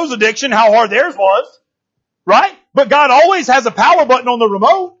Joe Blow's addiction, how hard theirs was. Right? But God always has a power button on the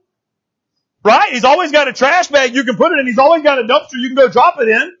remote. Right? He's always got a trash bag you can put it in. He's always got a dumpster you can go drop it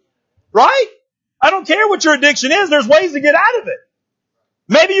in. Right? I don't care what your addiction is. There's ways to get out of it.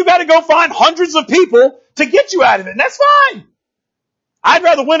 Maybe you got to go find hundreds of people to get you out of it. And that's fine. I'd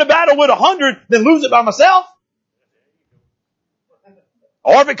rather win a battle with 100 than lose it by myself.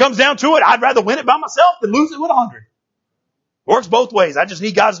 Or if it comes down to it, I'd rather win it by myself than lose it with 100. Works both ways. I just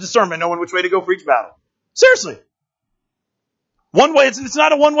need God's discernment knowing which way to go for each battle. Seriously. One way, it's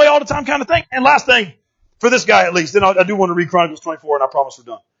not a one way all the time kind of thing. And last thing, for this guy at least, then I do want to read Chronicles 24 and I promise we're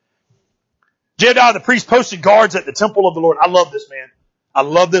done. Jehoiada the priest posted guards at the temple of the Lord. I love this, man. I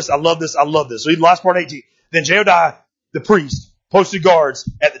love this. So read the last part 18. Then Jehoiada the priest posted guards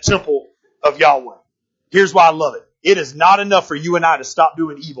at the temple of Yahweh. Here's why I love it. It is not enough for you and I to stop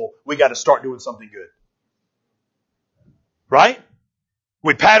doing evil. We got to start doing something good. Right?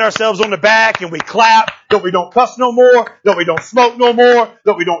 We pat ourselves on the back and we clap that we don't cuss no more, that we don't smoke no more,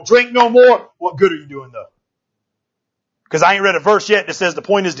 that we don't drink no more. What good are you doing though? Because I ain't read a verse yet that says the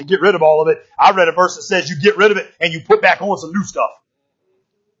point is to get rid of all of it. I read a verse that says you get rid of it and you put back on some new stuff.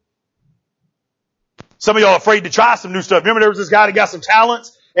 Some of y'all are afraid to try some new stuff. Remember there was this guy that got some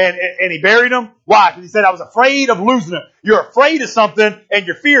talents and he buried them? Why? Because he said, I was afraid of losing them. You're afraid of something and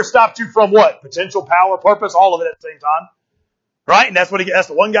your fear stopped you from what? Potential, power, purpose, all of it at the same time. Right? And that's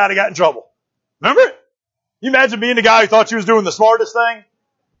the one guy that got in trouble. Remember? You imagine being the guy who thought you was doing the smartest thing?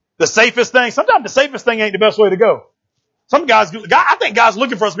 The safest thing? Sometimes the safest thing ain't the best way to go. I think God's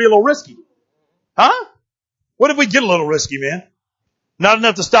looking for us to be a little risky. Huh? What if we get a little risky, man? Not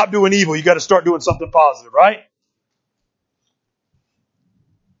enough to stop doing evil. You got to start doing something positive, right?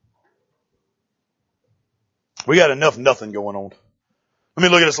 We got enough nothing going on. Let me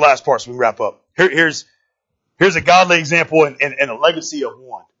look at this last part so we can wrap up. Here's a godly example and a legacy of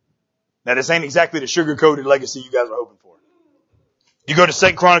one. Now, this ain't exactly the sugar-coated legacy you guys are hoping for. You go to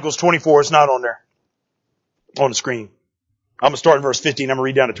 2 Chronicles 24. It's not on there. On the screen. I'm going to start in verse 15. I'm going to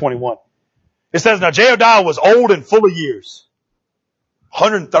read down to 21. It says, now Jehoiada was old and full of years.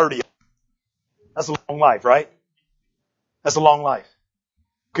 130. That's a long life, right? That's a long life.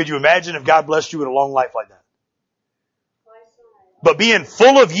 Could you imagine if God blessed you with a long life like that? But being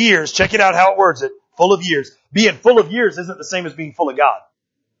full of years, check it out how it words it. Full of years. Being full of years isn't the same as being full of God.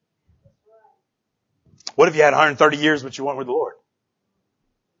 What if you had 130 years but you weren't with the Lord?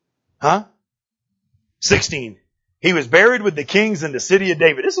 Huh? 16. He was buried with the kings in the city of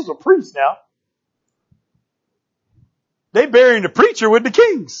David. This is a priest now. They burying the preacher with the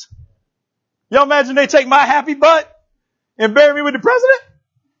kings. Y'all imagine they take my happy butt and bury me with the president?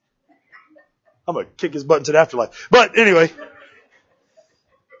 I'm going to kick his butt into the afterlife. But anyway.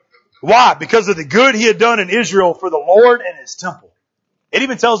 Why? Because of the good he had done in Israel for the Lord and his temple. It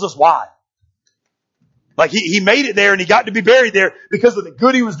even tells us why. Like he made it there and he got to be buried there because of the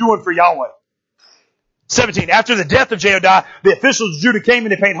good he was doing for Yahweh. 17. After the death of Jehoiada, the officials of Judah came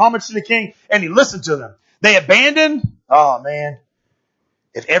and they paid homage to the king and he listened to them. They abandoned. Oh man.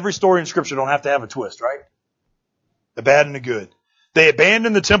 If every story in scripture don't have to have a twist, right? The bad and the good. They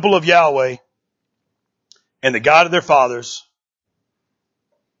abandoned the temple of Yahweh and the God of their fathers.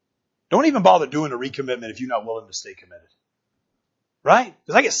 Don't even bother doing a recommitment if you're not willing to stay committed. Right?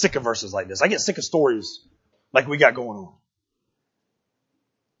 Because I get sick of verses like this. I get sick of stories like we got going on.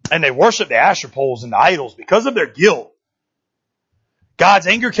 And they worship the Asher poles and the idols because of their guilt. God's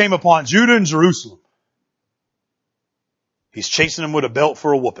anger came upon Judah and Jerusalem. He's chasing them with a belt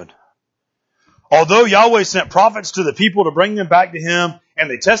for a whooping. Although Yahweh sent prophets to the people to bring them back to him, and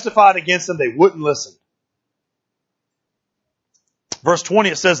they testified against them, they wouldn't listen. Verse 20,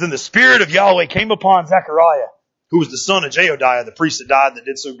 it says, then the Spirit of Yahweh came upon Zechariah, who was the son of Jehoiada, the priest that died that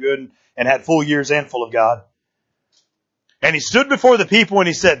did so good and had full years and full of God. And he stood before the people and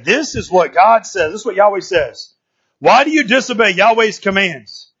he said, this is what God says. This is what Yahweh says. Why do you disobey Yahweh's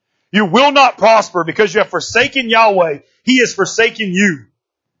commands? You will not prosper because you have forsaken Yahweh. He has forsaken you.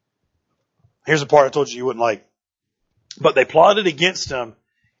 Here's the part I told you wouldn't like. But they plotted against him,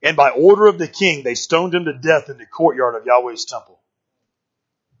 and by order of the king, they stoned him to death in the courtyard of Yahweh's temple.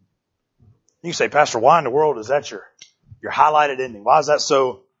 You say, Pastor, why in the world is that your highlighted ending? Why is that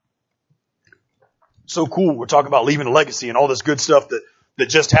so cool? We're talking about leaving a legacy and all this good stuff that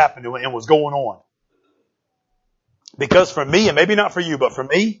just happened and was going on. Because for me, and maybe not for you, but for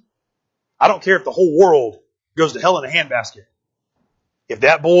me, I don't care if the whole world goes to hell in a handbasket. If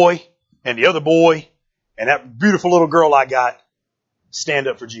that boy and the other boy and that beautiful little girl I got stand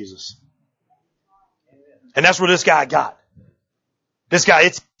up for Jesus. And that's what this guy got. This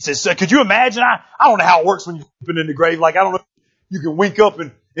guy, could you imagine? I don't know how it works when you're sleeping in the grave. Like, I don't know if you can wink up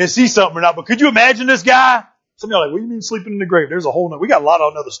and see something or not, but could you imagine this guy? Some of y'all are like, what do you mean sleeping in the grave? There's we got a lot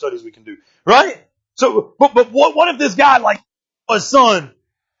of other studies we can do. Right? So, but what if this guy, like, his son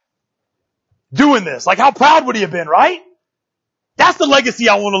doing this? Like, how proud would he have been, right? That's the legacy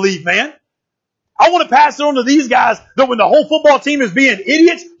I want to leave, man. I want to pass it on to these guys that when the whole football team is being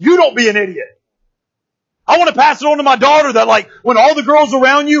idiots, you don't be an idiot. I want to pass it on to my daughter that, like, when all the girls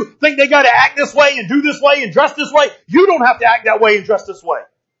around you think they got to act this way and do this way and dress this way, you don't have to act that way and dress this way.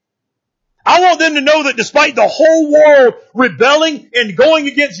 I want them to know that despite the whole world rebelling and going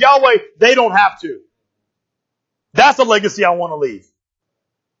against Yahweh, they don't have to. That's a legacy I want to leave.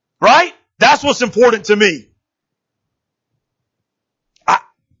 Right? That's what's important to me.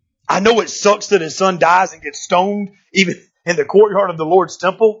 I know it sucks that his son dies and gets stoned even in the courtyard of the Lord's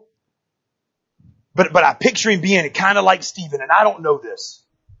temple. But I picture him being kind of like Stephen, and I don't know this.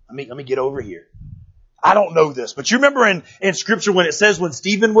 Let me get over here. I don't know this. But you remember in Scripture when it says when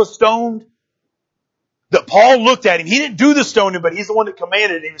Stephen was stoned, that Paul looked at him. He didn't do the stoning, but he's the one that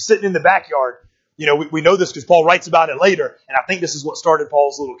commanded it. He was sitting in the backyard. we know this because Paul writes about it later, and I think this is what started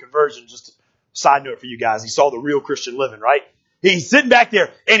Paul's little conversion. Just a side note for you guys. He saw the real Christian living, right? He's sitting back there,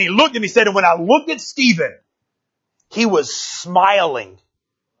 and he looked and he said, and when I looked at Stephen, he was smiling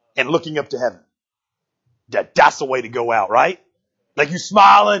and looking up to heaven. That's the way to go out, right? Like you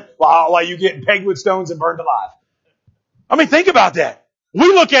smiling while you getting pegged with stones and burned alive. I mean, think about that. We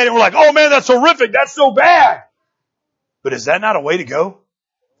look at it and we're like, oh man, that's horrific. That's so bad. But is that not a way to go?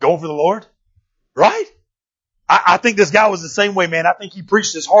 Go for the Lord? Right? I think this guy was the same way, man. I think he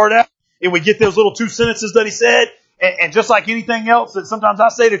preached his heart out, and we get those little 2 sentences that he said, and just like anything else that sometimes I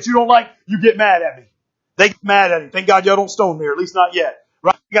say that you don't like, you get mad at me. They get mad at him. Thank God y'all don't stone me, or at least not yet.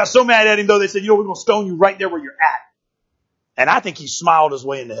 Right? They got so mad at him though, they said, we're going to stone you right there where you're at. And I think he smiled his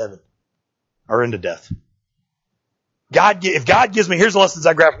way into heaven or into death. If God gives me, here's the lessons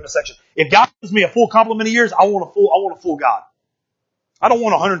I grabbed from this section. If God gives me a full complement of years, I want a full God. I don't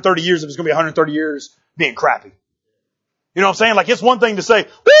want 130 years if it's going to be 130 years being crappy. You know what I'm saying? Like it's one thing to say,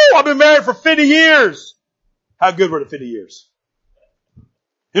 woo, I've been married for 50 years. How good were the 50 years?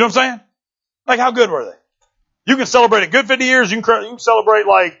 You know what I'm saying? Like how good were they? You can celebrate a good 50 years. You can celebrate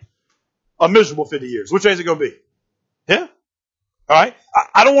like a miserable 50 years. Which way is it going to be? Yeah? All right.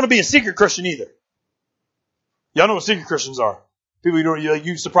 I don't want to be a secret Christian either. Y'all know what secret Christians are. People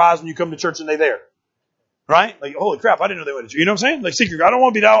you surprised when you come to church and they're there. Right? Like, holy crap, I didn't know they went to church. You know what I'm saying? Like secret. I don't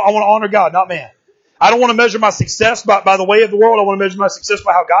want to be that. I want to honor God, not man. I don't want to measure my success by the way of the world. I want to measure my success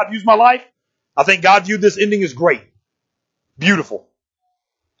by how God views my life. I think God viewed this ending as great. Beautiful.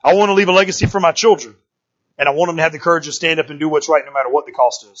 I want to leave a legacy for my children. And I want them to have the courage to stand up and do what's right no matter what the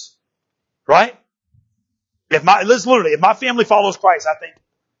cost is. Right? If my family follows Christ,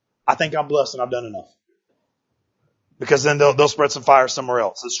 I think I'm blessed and I've done enough. Because then they'll spread some fire somewhere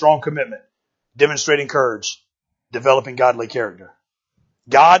else. A strong commitment. Demonstrating courage. Developing godly character.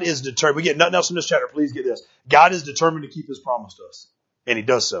 God is determined. We get nothing else from this chapter. Please get this. God is determined to keep His promise to us. And He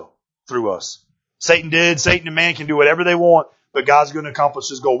does so through us. Satan and man can do whatever they want, but God's going to accomplish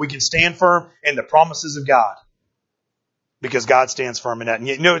His goal. We can stand firm in the promises of God because God stands firm in that. And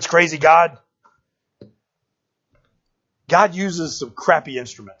it's crazy. God uses some crappy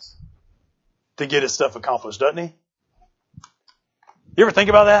instruments to get His stuff accomplished, doesn't He? You ever think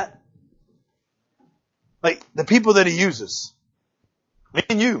about that? Like the people that He uses. Me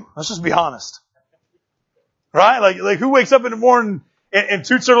and you. Let's just be honest. Right? Like who wakes up in the morning and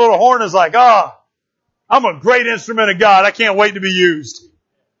toots their little horn and is like, I'm a great instrument of God. I can't wait to be used.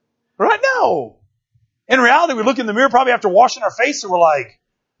 Right? No. In reality, we look in the mirror probably after washing our face and we're like,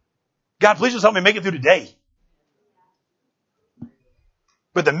 God, please just help me make it through the day.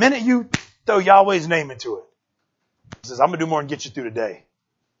 But the minute you throw Yahweh's name into it, He says, I'm going to do more than get you through the day.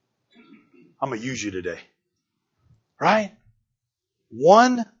 I'm going to use you today. Right?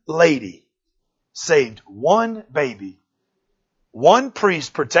 One lady saved one baby. One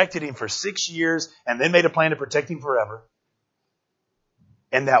priest protected him for 6 years and then made a plan to protect him forever.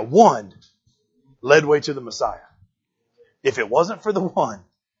 And that one led way to the Messiah. If it wasn't for the one,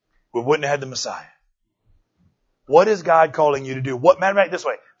 we wouldn't have had the Messiah. What is God calling you to do? Matter of fact, this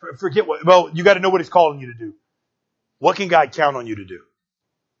way. Forget what, you got to know what He's calling you to do. What can God count on you to do?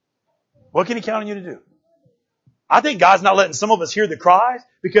 What can He count on you to do? I think God's not letting some of us hear the cries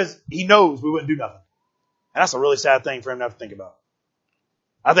because He knows we wouldn't do nothing. And that's a really sad thing for Him to have to think about.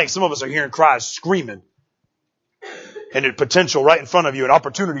 I think some of us are hearing cries screaming and the potential right in front of you and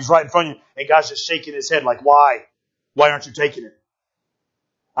opportunities right in front of you. And God's just shaking His head like, why? Why aren't you taking it?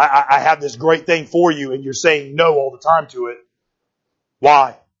 I have this great thing for you and you're saying no all the time to it.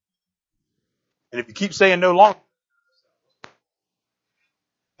 Why? And if you keep saying no long,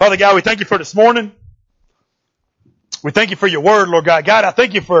 Father God, we thank You for this morning. We thank You for Your word, Lord God. God, I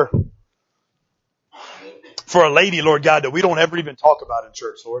thank You for a lady, Lord God, that we don't ever even talk about in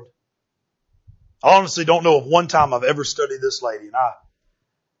church, Lord. I honestly don't know of one time I've ever studied this lady, and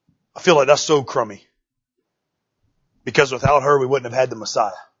I feel like that's so crummy. Because without her, we wouldn't have had the Messiah.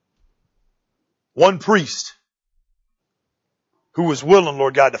 One priest who was willing,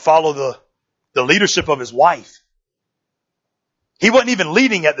 Lord God, to follow the leadership of his wife. He wasn't even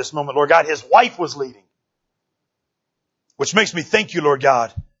leading at this moment, Lord God. His wife was leading. Which makes me thank You, Lord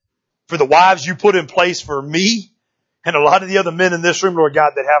God, for the wives You put in place for me and a lot of the other men in this room, Lord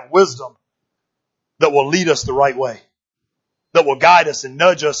God, that have wisdom that will lead us the right way, that will guide us and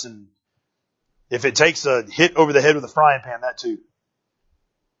nudge us, and if it takes a hit over the head with a frying pan, that too.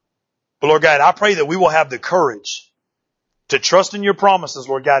 But Lord God, I pray that we will have the courage to trust in Your promises,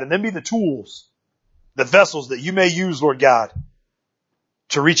 Lord God, and then be the tools, the vessels that You may use, Lord God,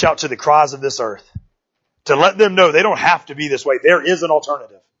 to reach out to the cries of this earth, to let them know they don't have to be this way. There is an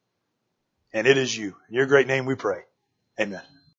alternative. And it is you. In your great name we pray. Amen.